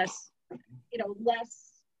and less, you know,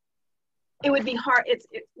 it would be hard.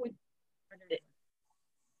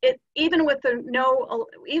 Even with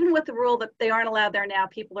the rule that they aren't allowed there now,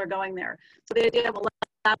 people are going there. So the idea of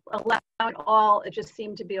allowing all, it just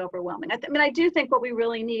seemed to be overwhelming. I mean, I do think what we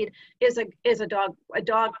really need is a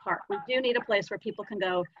dog park. We do need a place where people can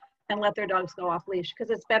go and let their dogs go off leash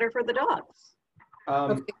because it's better for the dogs.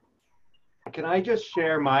 Can I just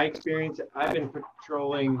share my experience? I've been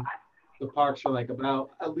patrolling the parks for like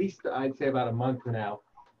at least I'd say about a month now.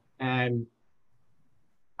 And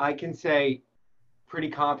I can say pretty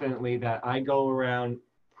confidently that I go around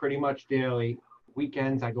pretty much daily.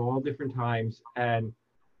 Weekends, I go all different times. And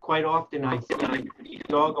quite often I see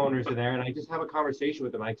dog owners are there and I just have a conversation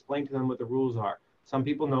with them. I explain to them what the rules are. Some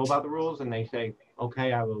people know about the rules and they say,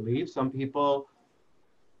 okay, I will leave. Some people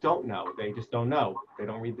don't know. They just don't know. They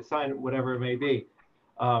don't read the sign, whatever it may be.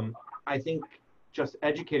 I think just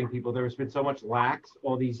educating people, there's been so much lax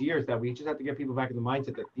all these years that we just have to get people back in the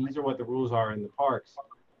mindset that these are what the rules are in the parks.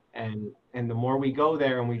 And the more we go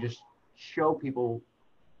there and we just show people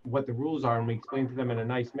what the rules are and we explain to them in a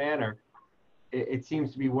nice manner, it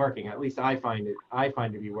seems to be working. At least I find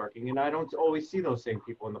to be working. And I don't always see those same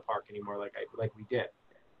people in the park anymore like we did.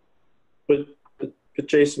 But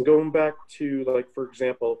Jason, going back to, like, for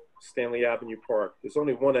example, Stanley Avenue Park, there's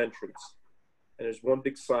only one entrance and there's one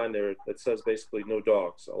big sign there that says basically no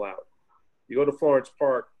dogs allowed. You go to Florence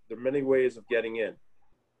Park, there are many ways of getting in.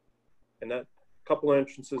 And couple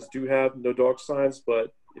entrances do have no dog signs,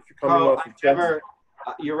 but if you're coming off of Jensen,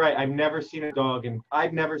 you're right. I've never seen a dog in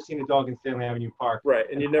Stanley Avenue Park. Right,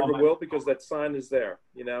 and you never will because that sign is there,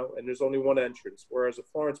 you know, and there's only one entrance. Whereas at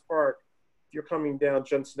Florence Park, if you're coming down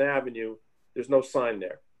Jensen Avenue, there's no sign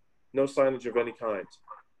there, no signage of any kind.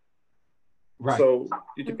 Right. So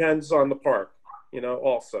it depends on the park, you know,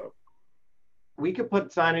 also. We could put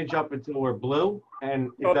signage up until we're blue, and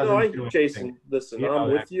it Oh, doesn't no, Jason, listen,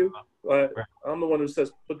 I'm with you. I'm the one who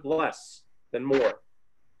says put less than more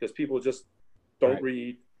because people just don't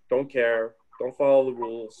read, don't care, don't follow the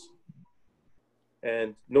rules,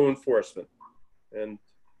 and no enforcement. And,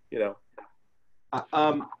 you know.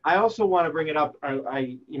 I also want to bring it up.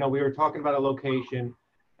 You know, we were talking about a location,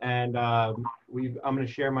 and I'm going to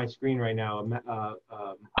share my screen right now,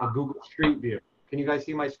 a Google Street View. Can you guys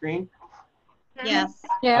see my screen? Yes.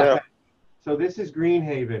 Yeah. Okay. So this is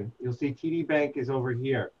Greenhaven. You'll see TD Bank is over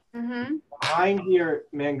here. Mm-hmm. Behind here,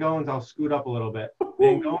 Mangones, I'll scoot up a little bit.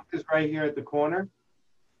 Mangones is right here at the corner.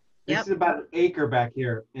 This is about an acre back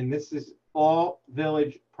here, and this is all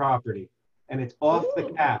village property, and it's off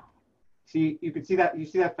the cap. See, you can see that. You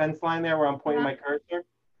see that fence line there where I'm pointing my cursor?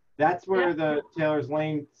 That's where the Taylor's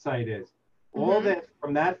Lane site is. All this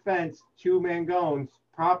from that fence to Mangones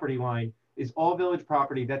property line is all village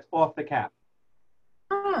property that's off the cap.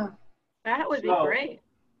 Oh, that would be great.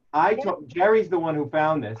 Jerry's the one who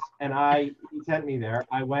found this, and he sent me there.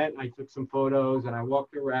 I went, I took some photos, and I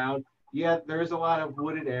walked around. Yeah, there is a lot of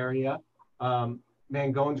wooded area.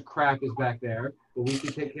 Mangone's crack is back there, but we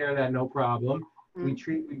can take care of that, no problem. We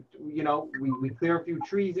clear a few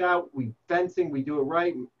trees out, we fencing, we do it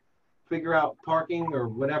right, figure out parking or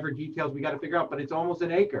whatever details we got to figure out, but it's almost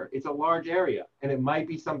an acre. It's a large area, and it might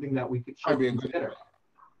be something that we should consider.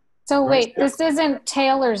 So wait, this isn't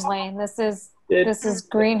Taylor's Lane. This is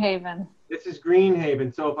Greenhaven. This is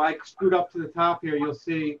Greenhaven. So if I scoot up to the top here, you'll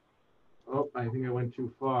see. Oh, I think I went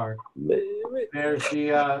too far. There's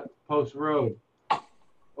the Post Road.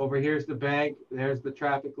 Over here's the bank. There's the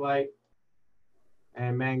traffic light.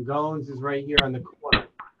 And Mangones is right here on the corner.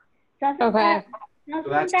 Doesn't that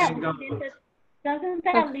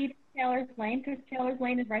Doesn't lead to Taylor's Lane? Because Taylor's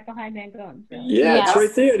Lane is right behind Mangones. So. Yeah, it's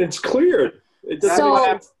right there, and it's cleared.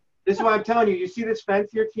 This is what I'm telling you. You see this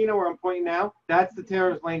fence here, Tina, where I'm pointing now? That's the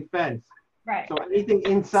Taylor's Lane fence. Right. So anything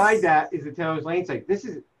inside that is the Taylor's Lane site. This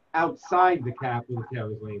is outside the cap of the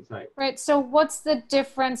Taylor's Lane site. Right. So what's the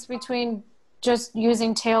difference between just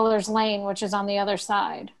using Taylor's Lane, which is on the other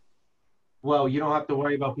side? Well, you don't have to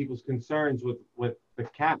worry about people's concerns with the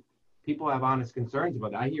cap. People have honest concerns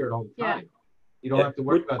about that. I hear it all the time. You don't have to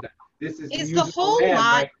worry about that. This is the whole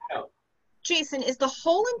lot, right now. Jason, is the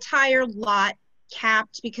whole entire lot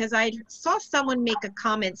capped? Because I saw someone make a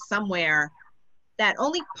comment somewhere that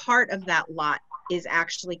only part of that lot is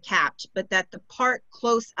actually capped, but that the part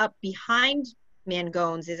close up behind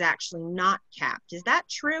Mangones is actually not capped. Is that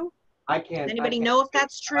true? I can't. Does anybody know if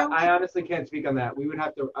that's true? I honestly can't speak on that. We would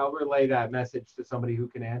have to. I'll relay that message to somebody who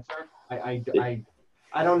can answer.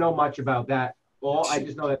 I don't know much about that. I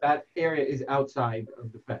just know that area is outside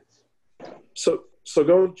of the fence. So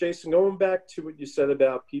Jason, going back to what you said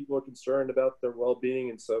about people are concerned about their well-being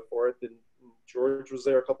and so forth, and George was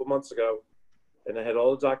there a couple months ago, and I had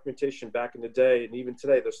all the documentation back in the day, and even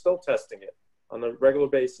today, they're still testing it on a regular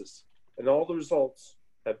basis, and all the results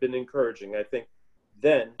have been encouraging. I think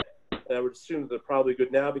then, and I would assume they're probably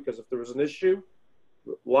good now, because if there was an issue,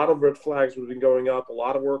 a lot of red flags would have been going up, a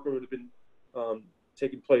lot of work would have been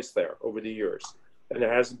taking place there over the years, and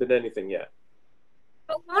there hasn't been anything yet.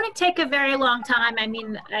 But won't it take a very long time? I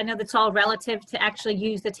mean, I know that's all relative to actually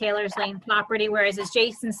use the Taylor's Lane property, whereas as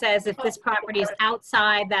Jason says, if this property is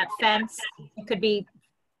outside that fence, it could be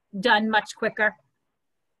done much quicker,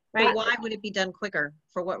 right? But why would it be done quicker?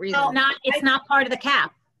 For what reason? Well, it's not part of the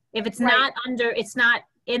cap. If it's not it's not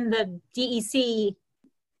in the DEC.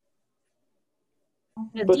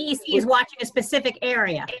 The DEC is watching a specific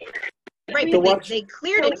area. Right, but they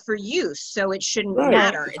cleared it for use, so it shouldn't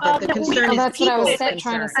matter. The concern is that's what I was people's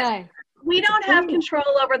trying to say. We don't have control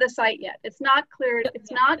over the site yet. It's not cleared. It's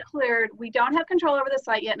not cleared. We don't have control over the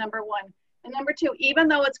site yet, number one. And number two, even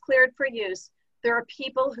though it's cleared for use, there are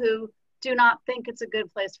people who do not think it's a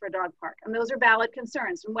good place for a dog park. And those are valid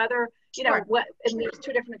concerns. And whether, and there's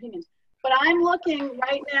two different opinions. But I'm looking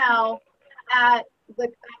right now at the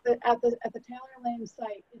Taylor Lane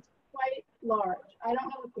site. It's quite large. I don't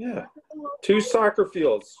know if the 2 soccer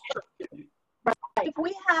fields. Right. If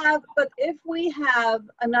we have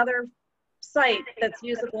another site that's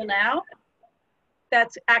usable now,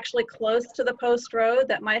 that's actually close to the Post Road,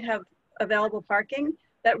 that might have available parking,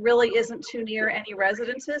 that really isn't too near any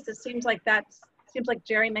residences, it seems like that's seems like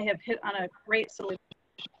Jerry may have hit on a great solution.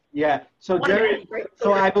 Yeah, so One Jerry, great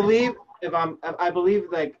so I believe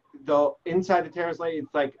like the inside the terrace lane,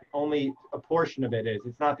 it's like only a portion of it is.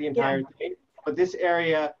 It's not the entire thing. But this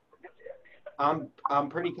area, I'm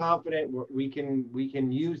pretty confident we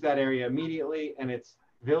can use that area immediately, and it's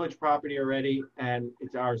village property already, and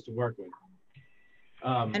it's ours to work with.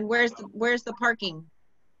 And where's the parking?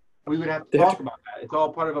 We would have to talk about that. It's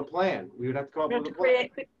all part of a plan. We would have to come up with a plan.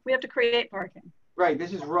 We have to create parking. Right.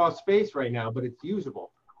 This is raw space right now, but it's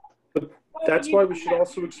usable. But that's why we should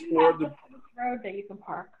also explore the road that you can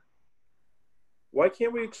park. Why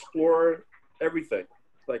can't we explore everything,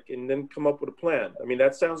 like, and then come up with a plan? I mean,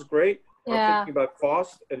 that sounds great. Yeah. I'm thinking about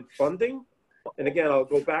cost and funding. And again, I'll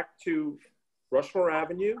go back to Rushmore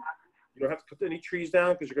Avenue. You don't have to cut any trees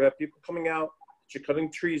down because you're going to have people coming out. You're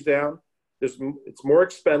cutting trees down. It's more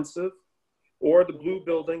expensive. Or the blue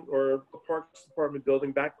building or the Parks Department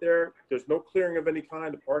building back there, there's no clearing of any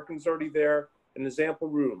kind. The parking's already there, and there's ample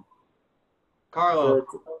room. Carlo,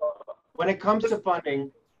 when it comes to funding,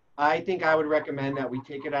 I think I would recommend that we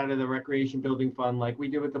take it out of the recreation building fund like we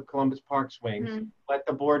did with the Columbus Park swings. Mm-hmm. Let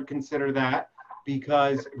the board consider that,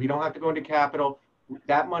 because we don't have to go into capital.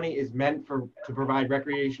 That money is meant to provide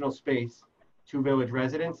recreational space to village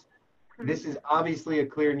residents. This is obviously a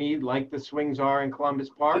clear need, like the swings are in Columbus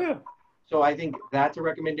Park. Yeah. So I think that's a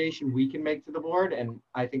recommendation we can make to the board, and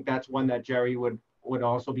I think that's one that Jerry would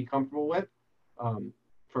also be comfortable with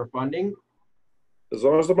for funding. As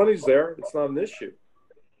long as the money's there, it's not an issue.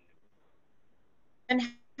 And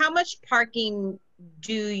how much parking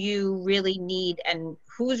do you really need, and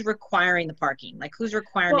who's requiring the parking? Like, whose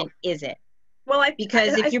requirement is it? Well,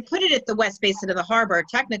 because if you put it at the west basin of the harbor,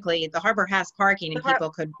 technically the harbor has parking and people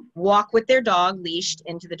could walk with their dog leashed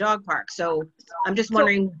into the dog park. So I'm just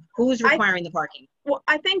wondering who's requiring the parking. Well,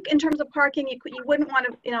 I think in terms of parking, you wouldn't want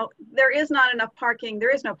to, there is not enough parking.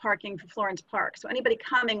 There is no parking for Florence Park. So anybody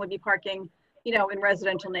coming would be parking, in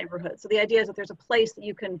residential neighborhoods. So the idea is that there's a place that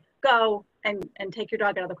you can go and take your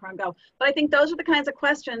dog out of the car and go. But I think those are the kinds of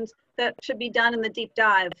questions that should be done in the deep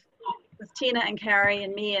dive with Tina and Carrie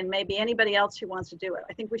and me and maybe anybody else who wants to do it.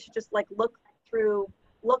 I think we should just look at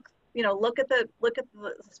the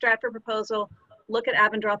Stratford proposal, look at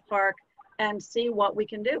Abendroth Park, and see what we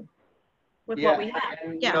can do with what we have.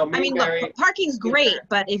 And, Yeah, I mean, look, parking's great,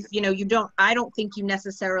 but if I don't think you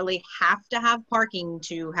necessarily have to have parking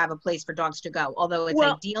to have a place for dogs to go. Although it's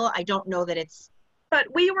ideal, I don't know that it's. But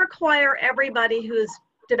we require everybody who's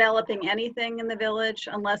developing anything in the village,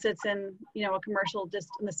 unless it's in a commercial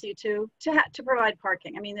in the C2, to provide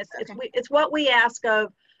parking. I mean, it's what we ask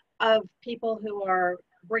of people who are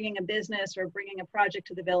bringing a business or bringing a project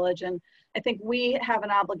to the village, and I think we have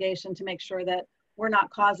an obligation to make sure that we're not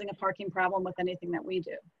causing a parking problem with anything that we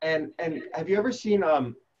do. And have you ever seen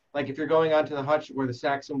like if you're going onto the Hutch where the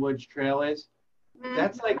Saxon Woods Trail is,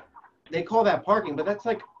 that's like, they call that parking, but that's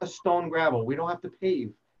like a stone gravel. We don't have to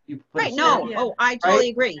pave. Right, no, oh, I totally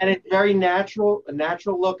agree. And it's very natural, a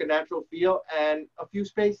natural look, a natural feel, and a few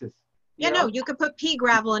spaces. No, you could put pea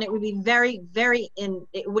gravel and it would be very,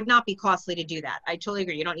 it would not be costly to do that. I totally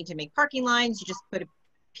agree. You don't need to make parking lines. You just put a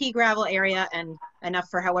pea gravel area and enough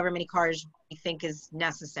for however many cars you think is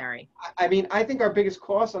necessary. I mean, I think our biggest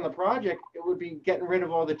cost on the project, it would be getting rid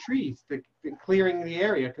of all the trees, clearing the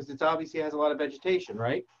area, because it obviously has a lot of vegetation,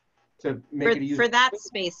 right? To make it for that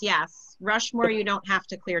space, yes. Rushmore, you don't have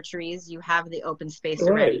to clear trees. You have the open space Right.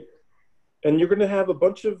 already. And you're going to have a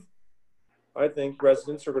bunch of, I think,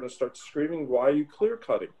 residents are going to start screaming, why are you clear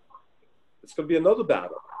cutting? It's going to be another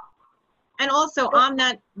battle. And also on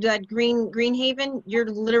that Greenhaven, you're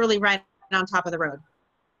literally right on top of the road.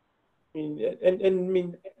 I mean, and I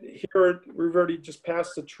mean, here we've already just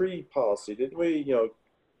passed the tree policy, didn't we?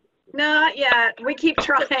 Not yet. We keep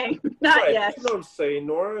trying. Not yet. You know what I'm saying,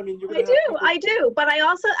 Nora? I mean, I do. But I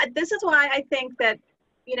also, this is why I think that,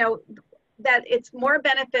 that it's more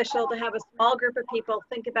beneficial to have a small group of people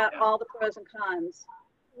think about all the pros and cons.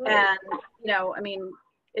 And, I mean,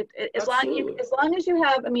 as long as you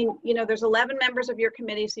have, I mean, there's 11 members of your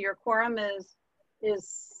committee, so your quorum is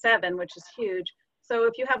 7, which is huge. So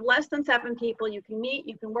if you have less than 7 people, you can meet,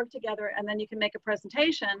 you can work together, and then you can make a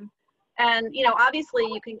presentation. And, obviously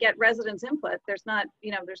you can get residents' input. There's not,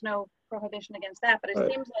 there's no prohibition against that, but it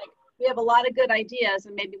seems like we have a lot of good ideas,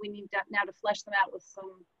 and maybe we need now to flesh them out with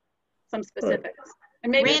some specifics. Right.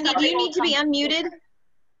 And maybe Randy, do you need to be unmuted?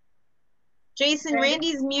 Jason,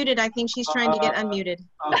 Randy's muted. I think she's trying to get unmuted.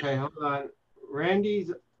 Okay, hold on.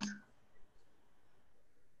 Randy's.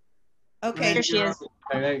 Okay. There she is.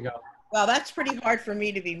 Okay, there you go. Well, that's pretty hard for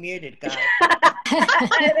me to be muted, guys.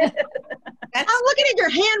 I'm looking at your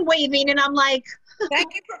hand waving and I'm like.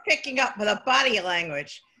 Thank you for picking up with a body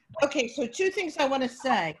language. Okay, so two things I want to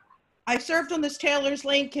say. I served on this Taylor's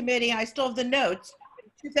Lane committee. I still have the notes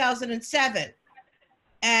in 2007.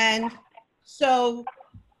 And so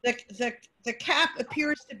the cap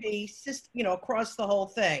appears to be, across the whole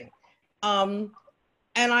thing. And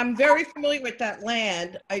I'm very familiar with that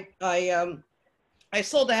land. I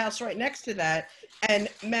sold a house right next to that, and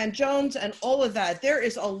Jones and all of that. There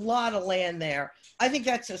is a lot of land there. I think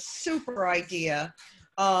that's a super idea.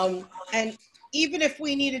 And even if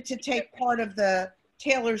we needed to take part of the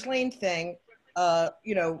Taylor's Lane thing,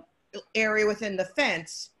 area within the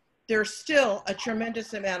fence, there's still a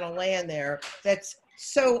tremendous amount of land there that's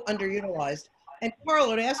so underutilized. And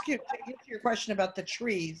Carlo, to answer your question about the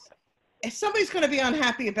trees, if somebody's going to be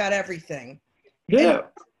unhappy about everything. Yeah. And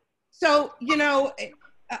so,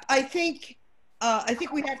 I think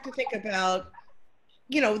we have to think about,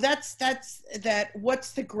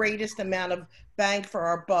 what's the greatest amount of bang for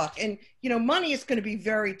our buck? And, money is going to be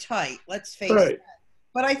very tight, let's face it.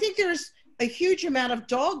 But I think there's a huge amount of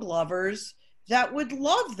dog lovers that would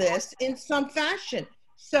love this in some fashion.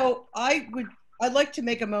 So I'd like to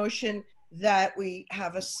make a motion that we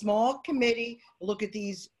have a small committee, look at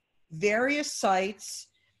these various sites,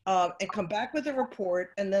 and come back with a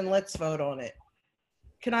report, and then let's vote on it.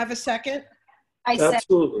 Can I have a second?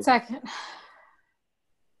 Absolutely. Second.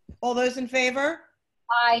 All those in favor?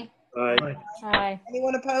 Aye. Aye. Aye.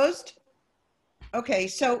 Anyone opposed? Okay,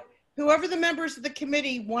 so whoever the members of the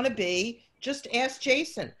committee want to be, just ask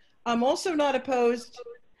Jason. I'm also not opposed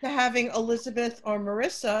to having Elizabeth or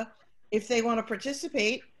Marissa, if they want to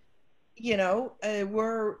participate.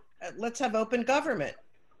 Let's have open government.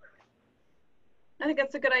 I think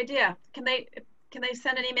that's a good idea. Can they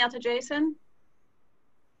send an email to Jason?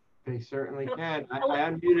 They certainly can. I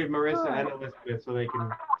unmuted Marissa and Elizabeth so they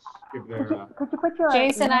can give their. Could you put your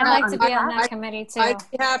Jason, I'd like to be on that committee too. I'd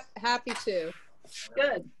be happy to.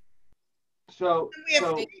 Good. So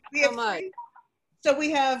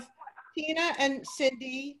we have Tina and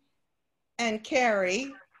Cindy and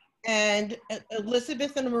Carrie and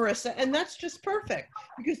Elizabeth and Marissa, and that's just perfect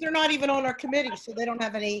because they're not even on our committee, so they don't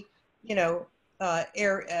have any,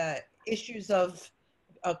 issues of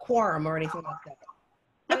a quorum or anything like that.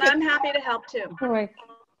 And I'm happy to help too.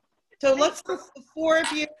 So let's,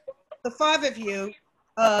 the five of you,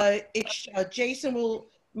 Jason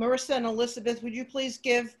Marissa and Elizabeth, would you please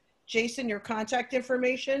give Jason your contact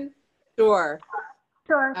information? Sure.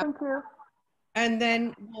 Sure, thank you. And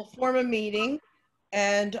then we'll form a meeting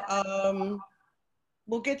and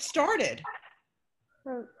we'll get started.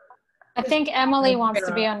 I think Emily wants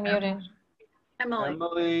to be unmuted.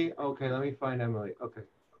 Emily, okay, let me find Emily. Okay.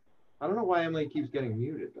 I don't know why Emily keeps getting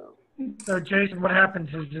muted though. So Jason, what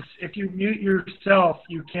happens is just if you mute yourself,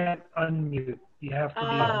 you can't unmute. You have to be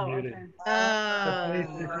unmuted. Okay. So please,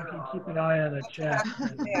 if you can keep an eye on the chat.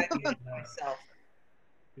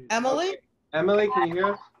 Emily? Emily, can you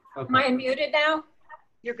hear us? Okay. Am I unmuted now?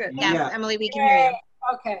 You're good. Yes, Yeah. Emily, we can hear you.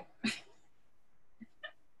 Okay.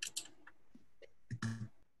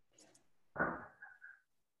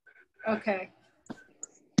 Okay.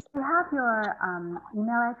 Do you have your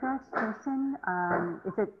email address, Jason?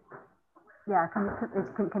 Is it? Yeah. Can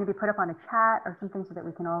it be put up on a chat or something so that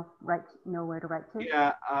we can all know where to write to?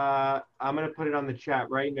 Yeah. I'm gonna put it on the chat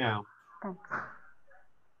right now. Thanks.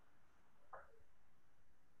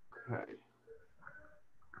 Okay.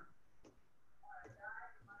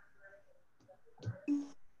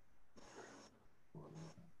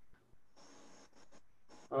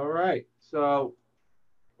 All right. So,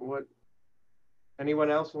 what?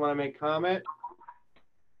 Anyone else want to make comment?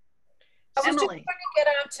 I was just Emily. trying to get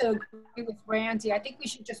on to agree with Randy. I think we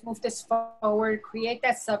should just move this forward, create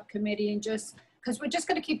that subcommittee, and because we're just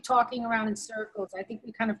going to keep talking around in circles. I think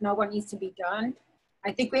we kind of know what needs to be done.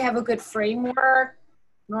 I think we have a good framework.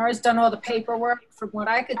 Nora's done all the paperwork from what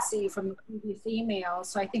I could see from the previous emails.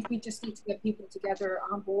 So I think we just need to get people together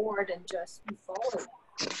on board and just move forward.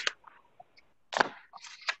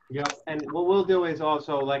 Yeah, and what we'll do is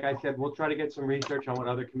also, like I said, we'll try to get some research on what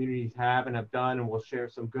other communities have and have done, and we'll share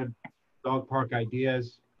some good dog park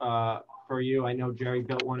ideas for you. I know Jerry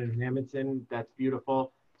built one in Hamilton. That's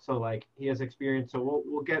beautiful. So like he has experience. So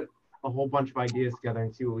we'll get a whole bunch of ideas together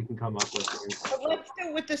and see what we can come up with. But let's do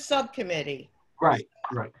it with the subcommittee. Right.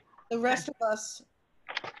 The rest of us.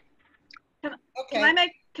 Can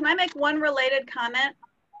I make one related comment?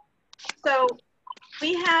 So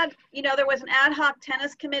we had, there was an ad hoc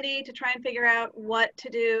tennis committee to try and figure out what to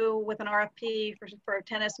do with an RFP for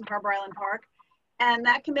tennis in Harbor Island Park. And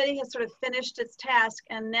that committee has sort of finished its task.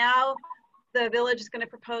 And now the village is going to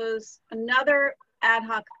propose another ad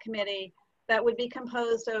hoc committee that would be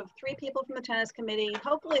composed of 3 people from the tennis committee,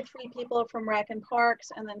 hopefully 3 people from Rec and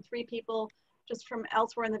Parks, and then 3 people just from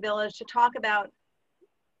elsewhere in the village to talk about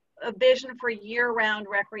a vision for year-round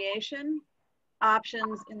recreation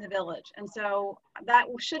options in the village. And so that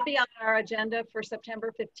should be on our agenda for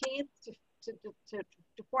September 15th to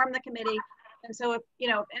form the committee. And so if, you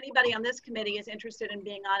know, if anybody on this committee is interested in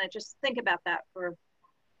being on it, just think about that.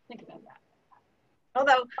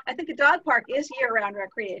 Although I think the dog park is year-round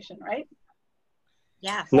recreation, right?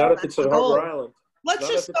 Yeah. Not if it's at Harbor Island. Let's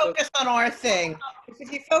just focus on our thing.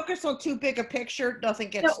 If you focus on too big a picture, nothing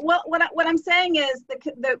gets. No, well, what I'm saying is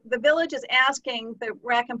the village is asking the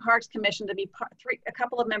Rec and Parks Commission to be a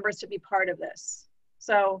couple of members to be part of this.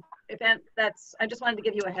 So I just wanted to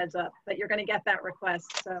give you a heads up that you're going to get that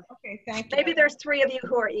request. So okay, thank you. Maybe there's 3 of you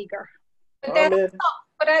who are eager. But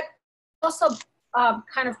that also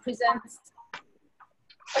kind of presents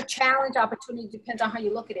a challenge opportunity, depends on how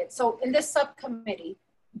you look at it. So in this subcommittee,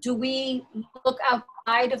 do we look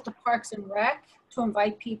outside of the Parks and Rec to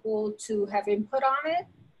invite people to have input on it?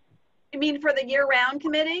 You mean for the year-round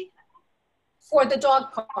committee? For the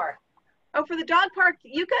dog park. Oh, for the dog park,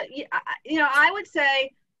 you know, I would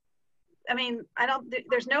say, I mean,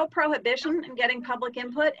 there's no prohibition in getting public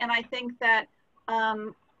input. And I think that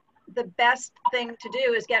the best thing to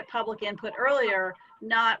do is get public input earlier,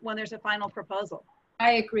 not when there's a final proposal.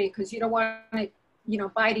 I agree, because you don't want it, you know,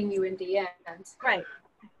 biting you in the end. Right.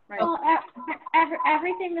 Right. Well,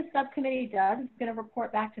 everything the subcommittee does is going to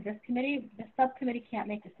report back to this committee. The subcommittee can't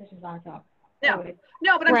make decisions on its own.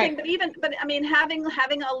 No, but I'm saying, but I mean, having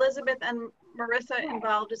Elizabeth and Marissa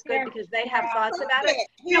involved is good because they have thoughts about it.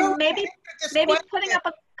 You know, maybe putting up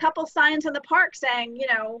a couple signs in the park saying, you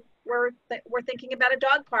know, we're thinking about a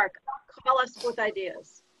dog park. Call us with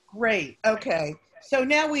ideas. Great. Okay. So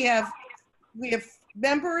now we have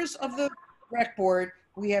members of the rec board.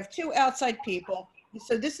 We have 2 outside people.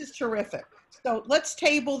 So this is terrific. So let's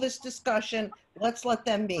table this discussion. Let's let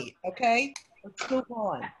them meet. Okay. Let's move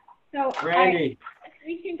on. So Randy.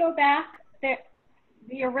 We can go back.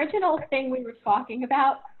 The original thing we were talking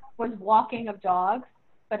about was walking of dogs,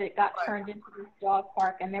 but it got turned into this dog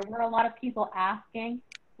park. And there were a lot of people asking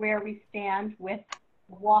where we stand with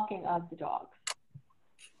walking of the dogs.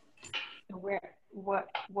 So what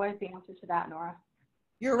is the answer to that, Nora?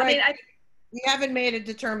 You're right. I mean, we haven't made a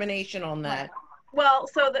determination on that. Well,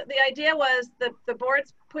 so the idea was the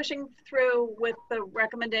board's pushing through with the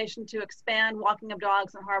recommendation to expand walking of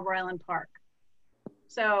dogs in Harbor Island Park.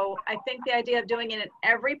 So I think the idea of doing it in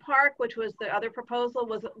every park, which was the other proposal,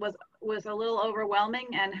 was a little overwhelming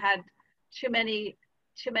and had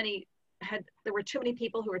there were too many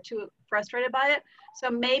people who were too frustrated by it. So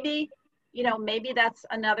maybe, you know, maybe that's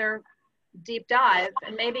another deep dive,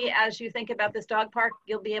 and maybe as you think about this dog park,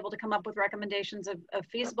 you'll be able to come up with recommendations of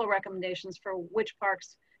feasible recommendations for which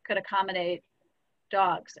parks could accommodate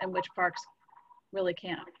dogs and which parks really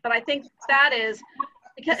can't. But I think that is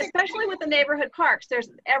because, especially with the neighborhood parks, there's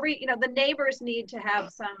the neighbors need to have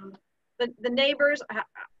some, the neighbors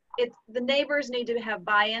need to have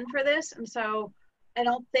buy-in for this, and so I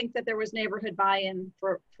don't think that there was neighborhood buy-in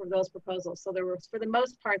for those proposals. So there was, for the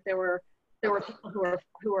most part, there were people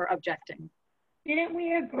who were objecting. Didn't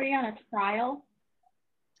we agree on a trial?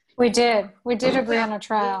 We did agree on a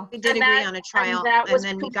trial. We did agree on a trial, and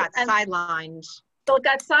then we got sidelined. So it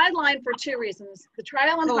got sidelined for 2 reasons. The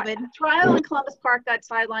trial in Columbus Park got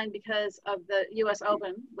sidelined because of the US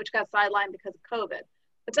Open, which got sidelined because of COVID.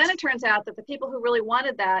 But then it turns out that the people who really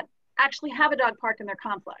wanted that actually have a dog park in their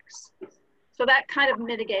complex. So that kind of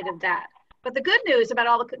mitigated that. But the good news about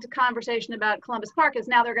all the conversation about Columbus Park is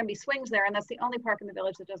now there are going to be swings there, and that's the only park in the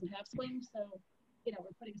village that doesn't have swings. So, you know,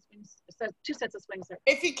 we're putting swings, so 2 sets of swings there.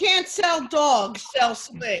 If you can't sell dogs, sell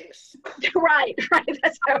swings. right,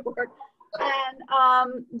 that's how it works.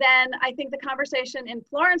 And then I think the conversation in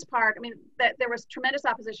Florence Park, I mean, there was tremendous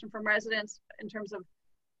opposition from residents in terms of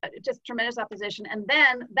just tremendous opposition. And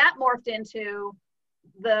then that morphed into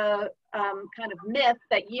the kind of myth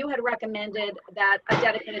that you had recommended that a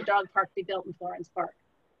dedicated dog park be built in Florence Park.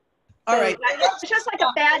 All right. It's just like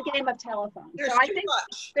a bad game of telephone. So I think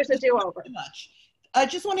there's a do-over. I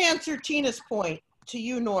just want to answer Tina's point to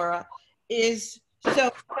you, Nora, is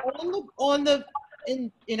so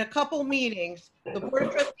in a couple meetings, the Board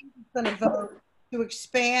of Trustees is going to vote to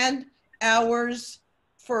expand hours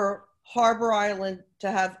for Harbor Island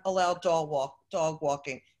to have allowed dog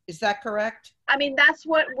walking. Is that correct? I mean, that's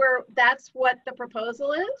what the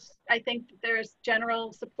proposal is. I think there's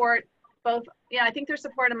general support, both, I think there's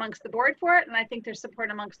support amongst the board for it, and I think there's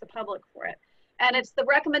support amongst the public for it. And it's the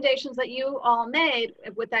recommendations that you all made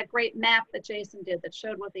with that great map that Jason did that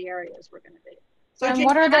showed what the areas were going to be. So and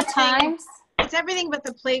what are the times? It's everything but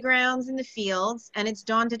the playgrounds and the fields, and it's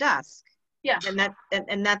dawn to dusk. Yeah. And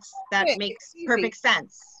that makes easy. perfect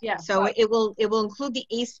sense. Yeah. So it will include the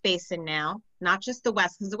East Basin now, not just the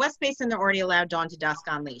West, because the West Basin they're already allowed dawn to dusk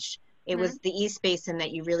on leash. It was the East Basin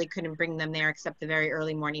that you really couldn't bring them there except the very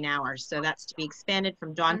early morning hours. So that's to be expanded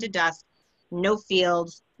from dawn to dusk. No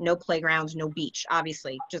fields, no playgrounds, no beach.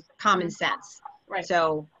 Obviously, just common sense. Right.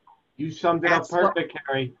 So You summed it up perfect,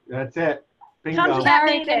 Carrie. That's it. Bingo. Come to that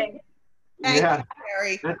meeting. Yeah.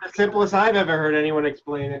 Carrie. That's the simplest I've ever heard anyone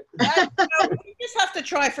explain it. You just have to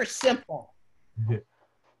try for simple.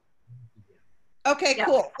 Okay,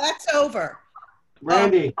 cool. That's over.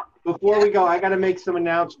 Randy, before we go, I got to make some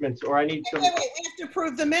announcements, or I need some. Wait, we have to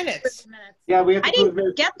approve the minutes. Yeah, we have to I approve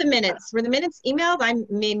didn't get the minutes. Were the minutes emailed?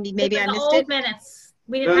 Maybe I The missed old it. minutes.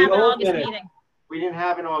 We They're didn't the have an old August minutes. meeting. We didn't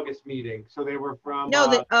have an August meeting, so they were from.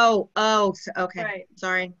 No, okay. Right.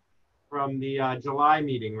 Sorry. From the July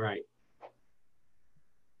meeting, right?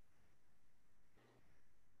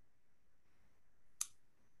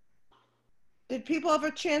 Did people have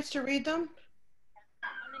a chance to read them?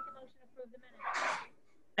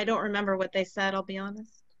 I don't remember what they said, I'll be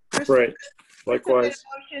honest. Right. Likewise.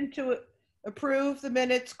 Motion to approve the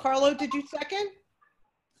minutes. Carlo, did you second?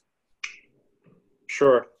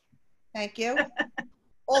 Sure. Thank you.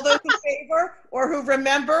 All those in favor or who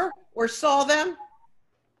remember or saw them?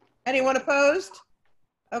 Anyone opposed?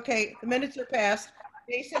 Okay, the minutes are passed.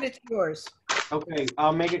 Jason, it's yours. Okay,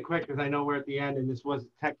 I'll make it quick because I know we're at the end and this was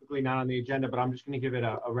technically not on the agenda, but I'm just going to give it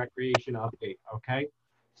a recreation update, okay?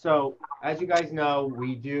 So, as you guys know,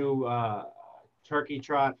 we do turkey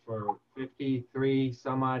trot for 53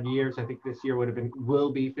 some odd years. I think this year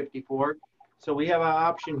will be 54. So we have an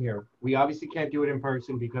option here. We obviously can't do it in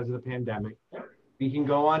person because of the pandemic. We can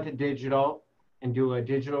go on to digital and do a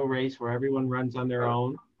digital race where everyone runs on their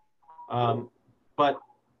own. But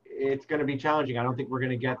it's going to be challenging. I don't think we're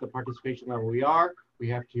going to get the participation level we are.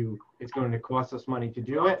 It's going to cost us money to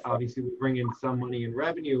do it. Obviously, we bring in some money in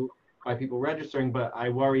revenue by people registering, but I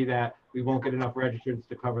worry that we won't get enough registrants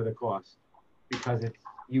to cover the cost because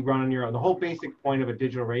you run on your own. The whole basic point of a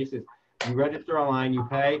digital race is you register online, you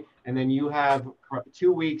pay, and then you have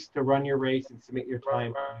 2 weeks to run your race and submit your time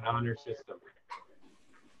in an honor system.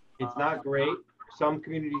 It's not great. Some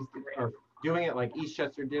communities are doing it, like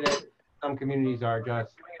Eastchester did it. Some communities are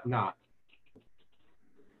just not.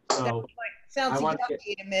 So Sounds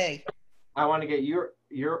yucky to me. I want to get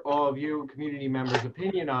all of you community members'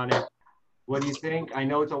 opinion on it. What do you think? I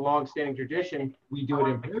know it's a long-standing tradition. We do it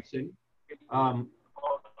in person.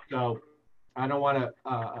 So I don't want to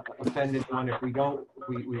offend anyone if we don't.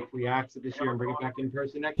 We axe it this year and bring it back in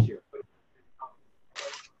person next year.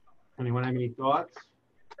 Anyone have any thoughts?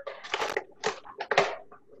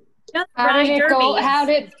 How did it go? How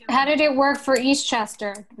did it work for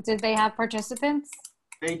Eastchester? Did they have participants?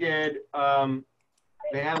 They did.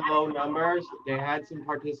 They had low numbers. They had some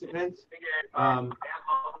participants.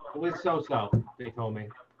 It was so-so, they told me.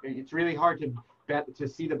 It's really hard to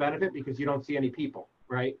see the benefit because you don't see any people,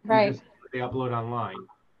 right? Right. They upload online.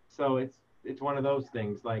 So it's one of those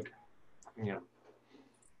things, like, you know.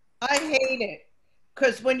 I hate it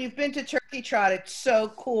because when you've been to Turkey Trot, it's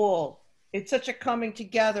so cool. It's such a coming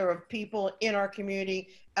together of people in our community,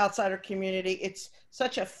 outside our community. It's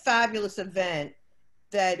such a fabulous event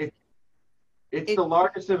that it's the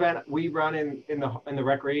largest event we run in the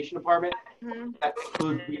recreation department. That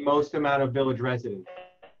includes the most amount of village residents.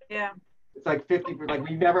 Yeah. It's like 50. Like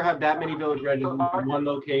we never have that many village residents in one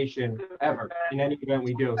location ever in any event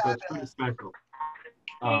we do. So it's pretty special.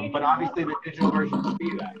 But obviously the digital version would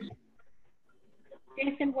be that.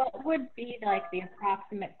 Jason, what would be like the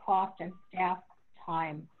approximate cost and staff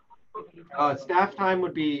time? Staff time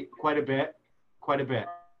would be quite a bit,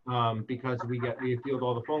 because we field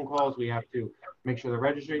all the phone calls. We have to make sure the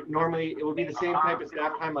registry. Normally, it would be the same type of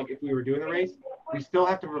staff time like if we were doing the race. We still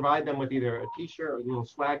have to provide them with either a T-shirt, a little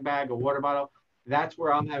swag bag, a water bottle. That's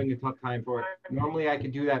where I'm having a tough time for it. Normally, I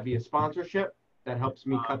could do that via sponsorship. That helps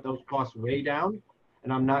me cut those costs way down,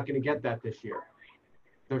 and I'm not going to get that this year.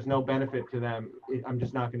 There's no benefit to them. I'm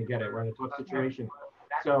just not going to get it. We're in a tough situation.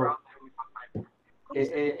 So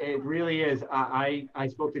it really is. I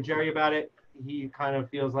spoke to Jerry about it. He kind of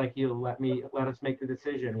feels like he'll let us make the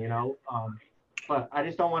decision, you know. But I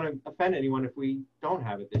just don't want to offend anyone if we don't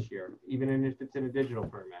have it this year, even if it's in a digital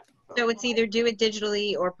format. So it's either do it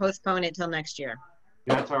digitally or postpone it till next year.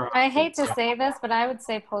 That's our option. I hate to say this, but I would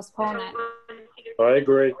say postpone it. I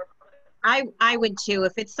agree. I would too.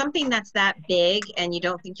 If it's something that's that big and you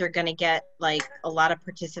don't think you're going to get like a lot of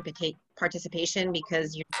participation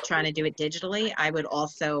because you're trying to do it digitally, I would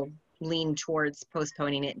also lean towards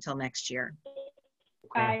postponing it until next year.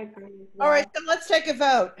 I agree. All right, so let's take a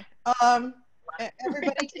vote.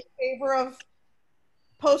 Everybody in favor of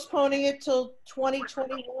postponing it till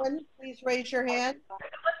 2021, please raise your hand.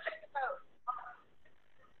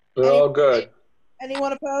 We're all good.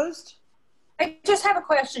 Anyone opposed? I just have a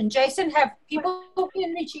question. Jason, have people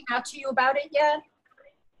been reaching out to you about it yet?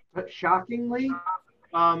 But shockingly,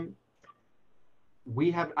 I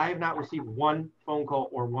have not received one phone call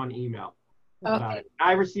or one email about it.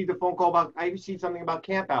 I received a phone call I received something about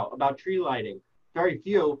camp out, about tree lighting. Very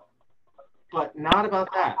few, but not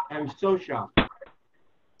about that. I'm so shocked.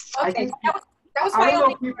 Okay, that was my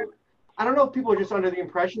only. I don't know if people are just under the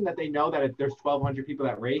impression that they know that there's 1,200 people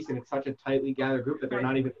that race and it's such a tightly gathered group that they're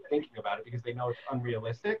not even thinking about it because they know it's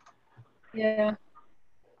unrealistic. Yeah.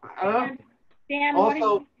 Dan, also, what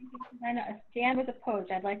are you thinking? I know Dan was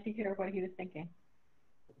opposed. I'd like to hear what he was thinking.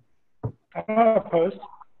 I'm not opposed.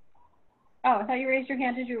 Oh, I thought you raised your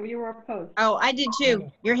hand. Did you? You were opposed. Oh, I did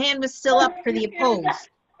too. Your hand was still up for the opposed.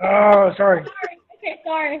 Oh, sorry. Okay,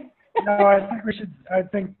 sorry. No, I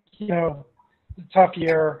think, you know, it's a tough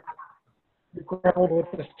year. We grappled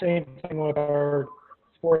with the same thing with our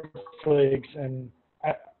sports leagues, and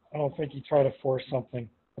I don't think you try to force something.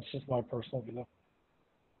 That's just my personal view.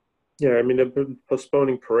 Yeah, I mean, they've been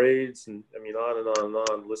postponing parades, and I mean, on and on and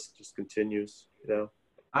on. The list just continues, you know.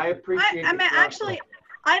 I appreciate. I mean, actually,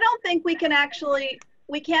 I don't think we can't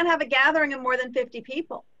have a gathering of more than 50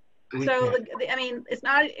 people. So, I mean,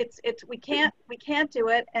 we can't do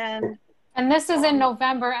it. And this is in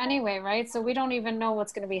November anyway, right? So we don't even know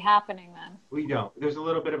what's going to be happening then. We don't. There's a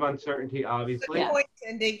little bit of uncertainty, obviously. Good point,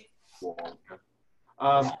 Cindy.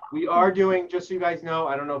 We are doing, just so you guys know,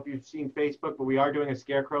 I don't know if you've seen Facebook, but we are doing a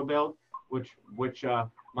scarecrow build, which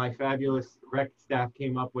my fabulous rec staff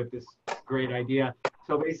came up with this great idea.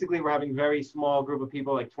 So basically, we're having a very small group of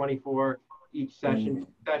people, like 24 each session,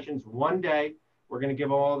 sessions, one day. We're going to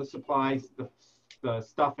give all the supplies, the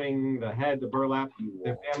stuffing, the head, the burlap.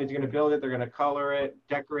 The family's going to build it. They're going to color it,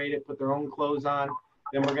 decorate it, put their own clothes on.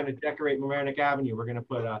 Then we're going to decorate Mamaroneck Avenue. We're going to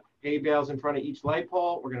put hay bales in front of each light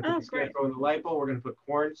pole. We're going to put the scarecrow in the light pole. We're going to put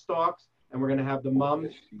corn stalks, and we're going to have the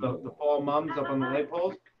mums, the fall mums up on the light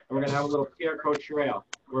poles. And we're going to have a little scarecrow trail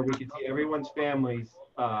where we can see everyone's families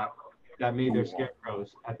that made their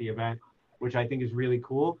scarecrows at the event, which I think is really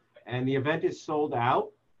cool. And the event is sold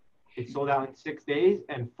out. It's sold out in 6 days,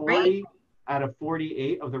 and 40 out of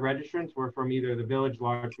 48 of the registrants were from either the Village,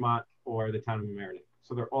 Larchmont, or the town of Mamaroneck.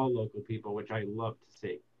 So they're all local people, which I love to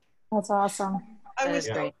see. That's awesome.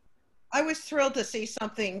 I was thrilled to see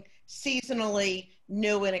something seasonally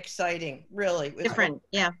new and exciting. Really different.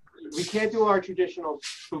 Yeah. We can't do our traditional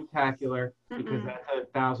spooktacular because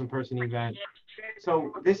that's a 1,000-person event.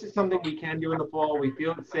 So this is something we can do in the fall. We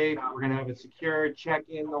feel it's safe. We're going to have a secure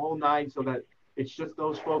check-in the whole night so that it's just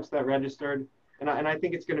those folks that registered. And I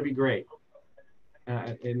think it's going to be great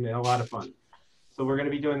and a lot of fun. So we're going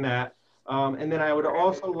to be doing that. And then I would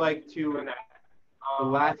also like to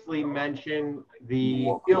lastly mention the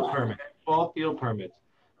field permit, fall field permits.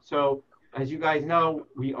 So as you guys know,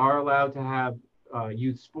 we are allowed to have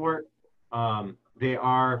youth sport. They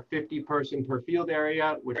are 50-person per field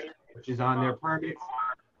area, which is on their permits.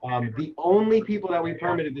 The only people that we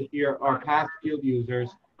permitted this year are past field users.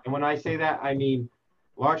 And when I say that, I mean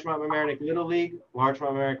Larchmont Mamaroneck Little League,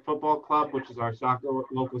 Larchmont Mamaroneck Football Club, which is our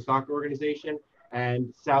local soccer organization,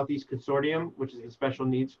 and Southeast Consortium, which is the special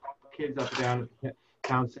needs kids up and down at the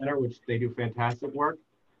town center, which they do fantastic work.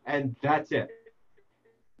 And that's it.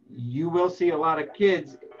 You will see a lot of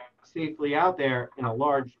kids safely out there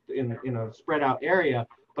in a spread out area,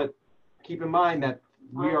 but keep in mind that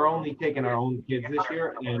we are only taking our own kids this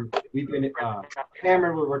year, and we've been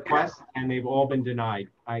hammered with requests, and they've all been denied.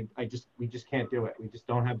 We just can't do it. We just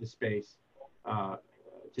don't have the space.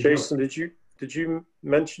 Jason, did you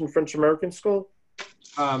mention French American School?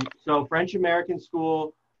 So French American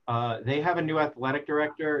School, they have a new athletic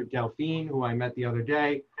director, Delphine, who I met the other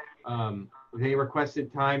day. They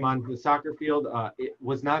requested time on the soccer field. It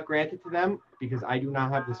was not granted to them because I do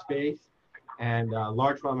not have the space. And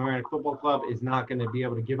Larchmont Mamaroneck Football Club is not going to be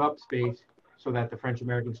able to give up space so that the French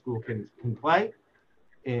American School can play.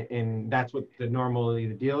 And that's what normally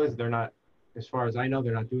the deal is. They're not, as far as I know,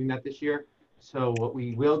 they're not doing that this year. So what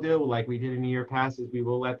we will do, like we did in the year past, is we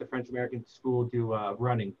will let the French American School do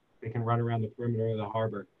running. They can run around the perimeter of the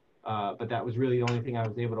harbor. But that was really the only thing I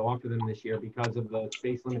was able to offer them this year because of the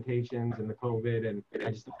space limitations and the COVID. And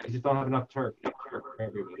I just don't have enough turf for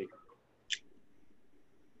everybody.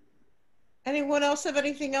 Anyone else have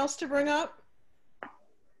anything else to bring up?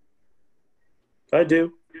 I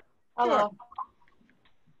do. Hello.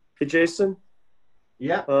 Hey, Jason.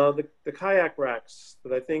 Yeah. The kayak racks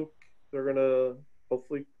that I think they're gonna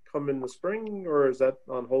hopefully come in the spring, or is that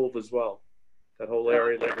on hold as well? That whole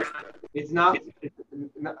area there? It's not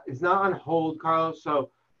on hold, Carlos.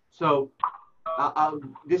 So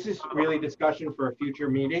this is really discussion for a future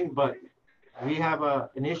meeting, but we have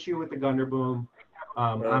an issue with the Gunderboom.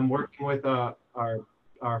 I'm working with our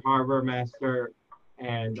harbor master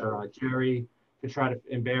and Jerry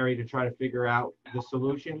and Barry to try to figure out the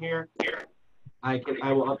solution here. I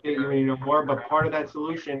will update you when you know more, but part of that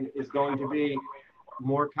solution is going to be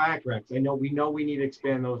more kayak racks. We know we need to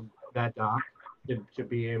expand that dock to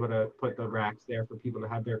be able to put the racks there for people to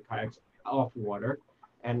have their kayaks off water.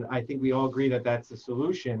 And I think we all agree that that's the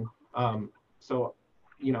solution. So,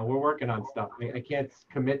 we're working on stuff. I can't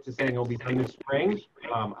commit to saying it'll be done this spring.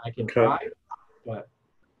 I can try, but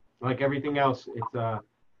like everything else,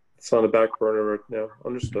 it's on the back burner right now.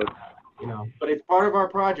 Understood. But it's part of our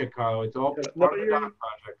project, Carlo. It's all part of the dock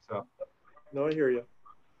project. So. No, I hear you.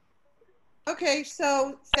 Okay,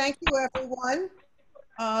 so thank you, everyone.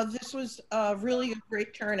 This was really a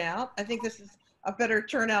great turnout. I think this is a better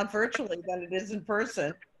turnout virtually than it is in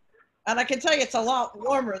person. And I can tell you it's a lot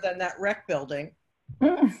warmer than that rec building.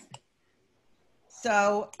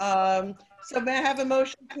 So may I have a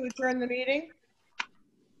motion to adjourn the meeting?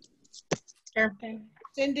 Sure.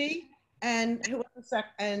 Cindy, and who was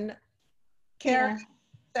and Karen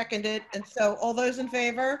seconded. And so all those in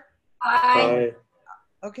favor? Aye.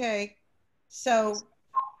 Okay. So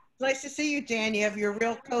nice to see you, Dan. You have your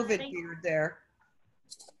real COVID beard there.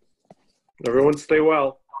 Everyone stay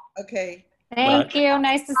well. Okay. Thank you.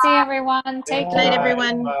 Nice to see everyone. Take care. Good night,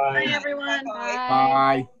 everyone. Bye, everyone.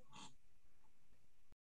 Bye.